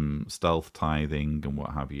heels from stealth tithing and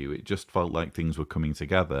what have you. It just felt like things were coming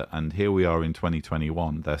together. And here we are in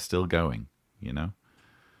 2021. They're still going,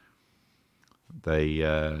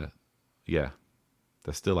 They're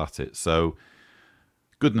still at it. So,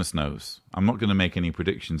 goodness knows. I'm not going to make any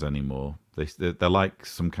predictions anymore. They're like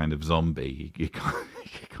some kind of zombie. You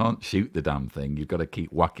can't shoot the damn thing. You've got to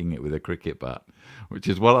keep whacking it with a cricket bat, which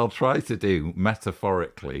is what I'll try to do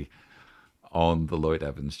metaphorically on the Lloyd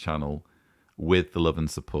Evans channel with the love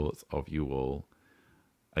and support of you all.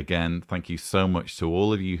 Again, thank you so much to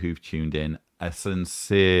all of you who've tuned in. A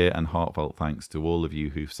sincere and heartfelt thanks to all of you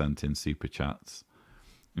who've sent in super chats.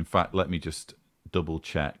 In fact, let me just double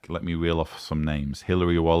check. Let me reel off some names.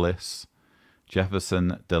 Hilary Wallace,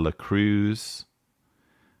 Jefferson de la Cruz,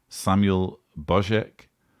 Samuel Bojek,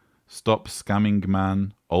 Stop Scamming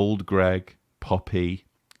Man, Old Greg, Poppy,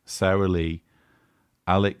 Sarah Lee,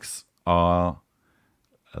 Alex R,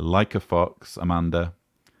 Leica Fox, Amanda,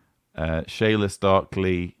 Shayla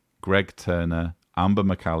Starkley, Greg Turner, Amber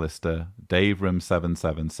McAllister, Dave Rim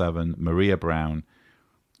 777, Maria Brown,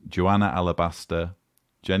 Joanna Alabaster,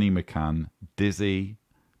 Jenny McCann, Dizzy,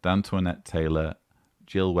 Dantoinette Taylor,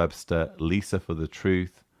 Jill Webster, Lisa for the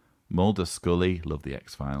Truth, Mulder Scully, love the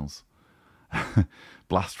X-Files,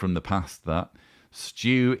 Blast from the Past, that,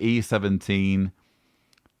 Stu E17,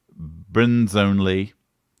 Brins Only,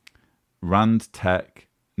 Rand Tech,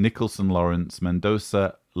 Nicholson Lawrence,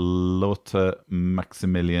 Mendoza Lotta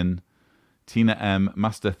Maximilian, Tina M,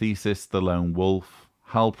 Master Thesis, The Lone Wolf,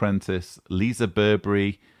 Hal Prentice, Lisa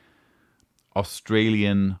Burberry,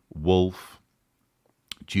 Australian Wolf,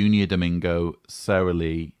 Junior Domingo, Sarah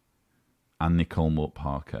Lee, and Nicole Mort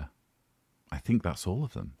Parker. I think that's all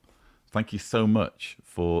of them. Thank you so much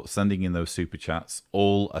for sending in those super chats.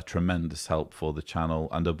 All a tremendous help for the channel.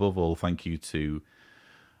 And above all, thank you to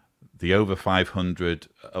the over 500,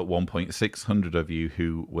 at one point 600 of you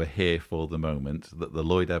who were here for the moment that the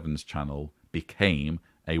Lloyd Evans channel became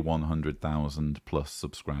a 100,000 plus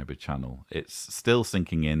subscriber channel. It's still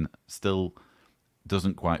sinking in, still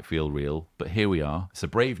doesn't quite feel real, but here we are. It's a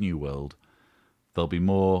brave new world. There'll be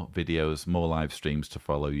more videos, more live streams to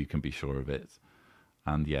follow, you can be sure of it.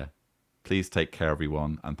 And yeah, please take care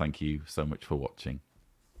everyone, and thank you so much for watching.